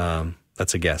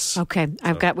 that's a guess. Okay.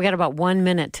 We got about 1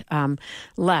 minute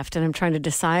left, and I'm trying to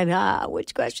decide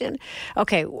which question.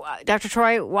 Okay. Dr.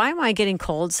 Troy, why am I getting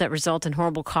colds that result in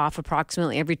horrible cough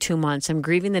approximately every 2 months? I'm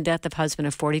grieving the death of husband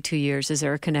of 42 years. Is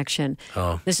there a connection?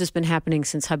 This has been happening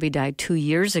since hubby died 2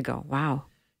 years ago. Wow.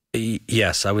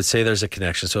 Yes, I would say there's a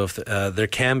connection. So if there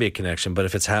can be a connection, but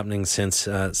if it's happening since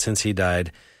he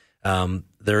died,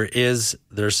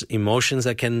 there's emotions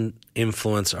that can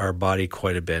influence our body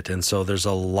quite a bit, and so there's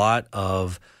a lot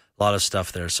of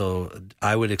stuff there. So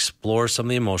I would explore some of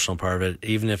the emotional part of it,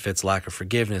 even if it's lack of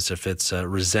forgiveness, if it's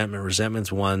resentment.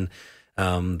 Resentment's one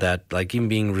that, like, even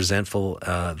being resentful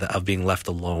of being left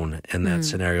alone in that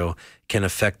scenario can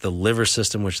affect the liver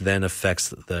system, which then affects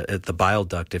the bile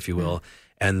duct, if you will.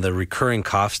 And the recurring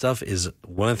cough stuff is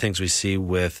one of the things we see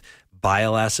with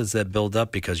bile acids that build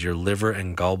up because your liver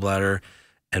and gallbladder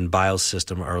and bile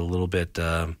system are a little bit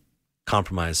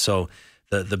compromised. So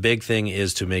the big thing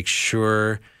is to make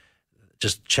sure,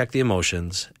 just check the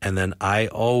emotions, and then I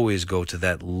always go to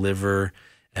that liver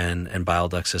and bile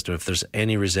duct system. If there's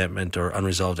any resentment or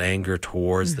unresolved anger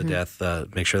towards the death,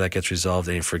 make sure that gets resolved,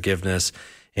 any forgiveness,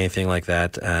 anything like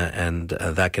that, and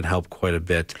that can help quite a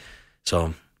bit.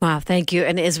 So... Wow, thank you.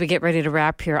 And as we get ready to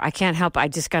wrap here, I can't help, I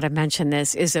just got to mention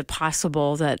this. Is it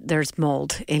possible that there's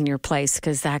mold in your place?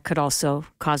 Because that could also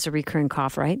cause a recurring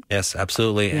cough, right? Yes,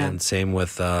 absolutely. Yeah. And same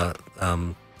with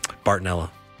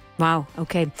Bartonella. Wow.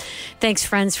 Okay. Thanks,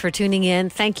 friends, for tuning in.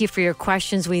 Thank you for your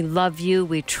questions. We love you.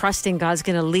 We trust in God's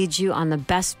going to lead you on the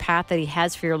best path that he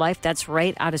has for your life. That's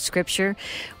right out of Scripture.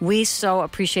 We so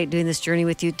appreciate doing this journey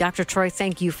with you. Dr. Troy,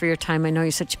 thank you for your time. I know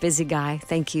you're such a busy guy.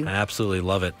 Thank you. I absolutely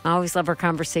love it. I always love our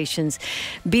conversations.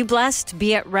 Be blessed.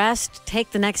 Be at rest.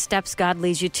 Take the next steps God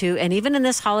leads you to. And even in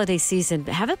this holiday season,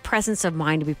 have a presence of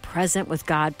mind to be present with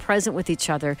God, present with each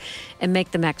other, and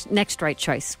make the next right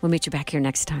choice. We'll meet you back here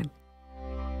next time.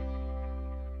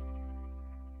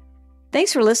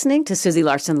 Thanks for listening to Susie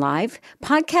Larson Live.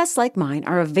 Podcasts like mine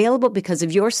are available because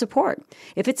of your support.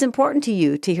 If it's important to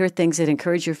you to hear things that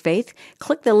encourage your faith,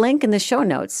 click the link in the show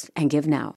notes and give now.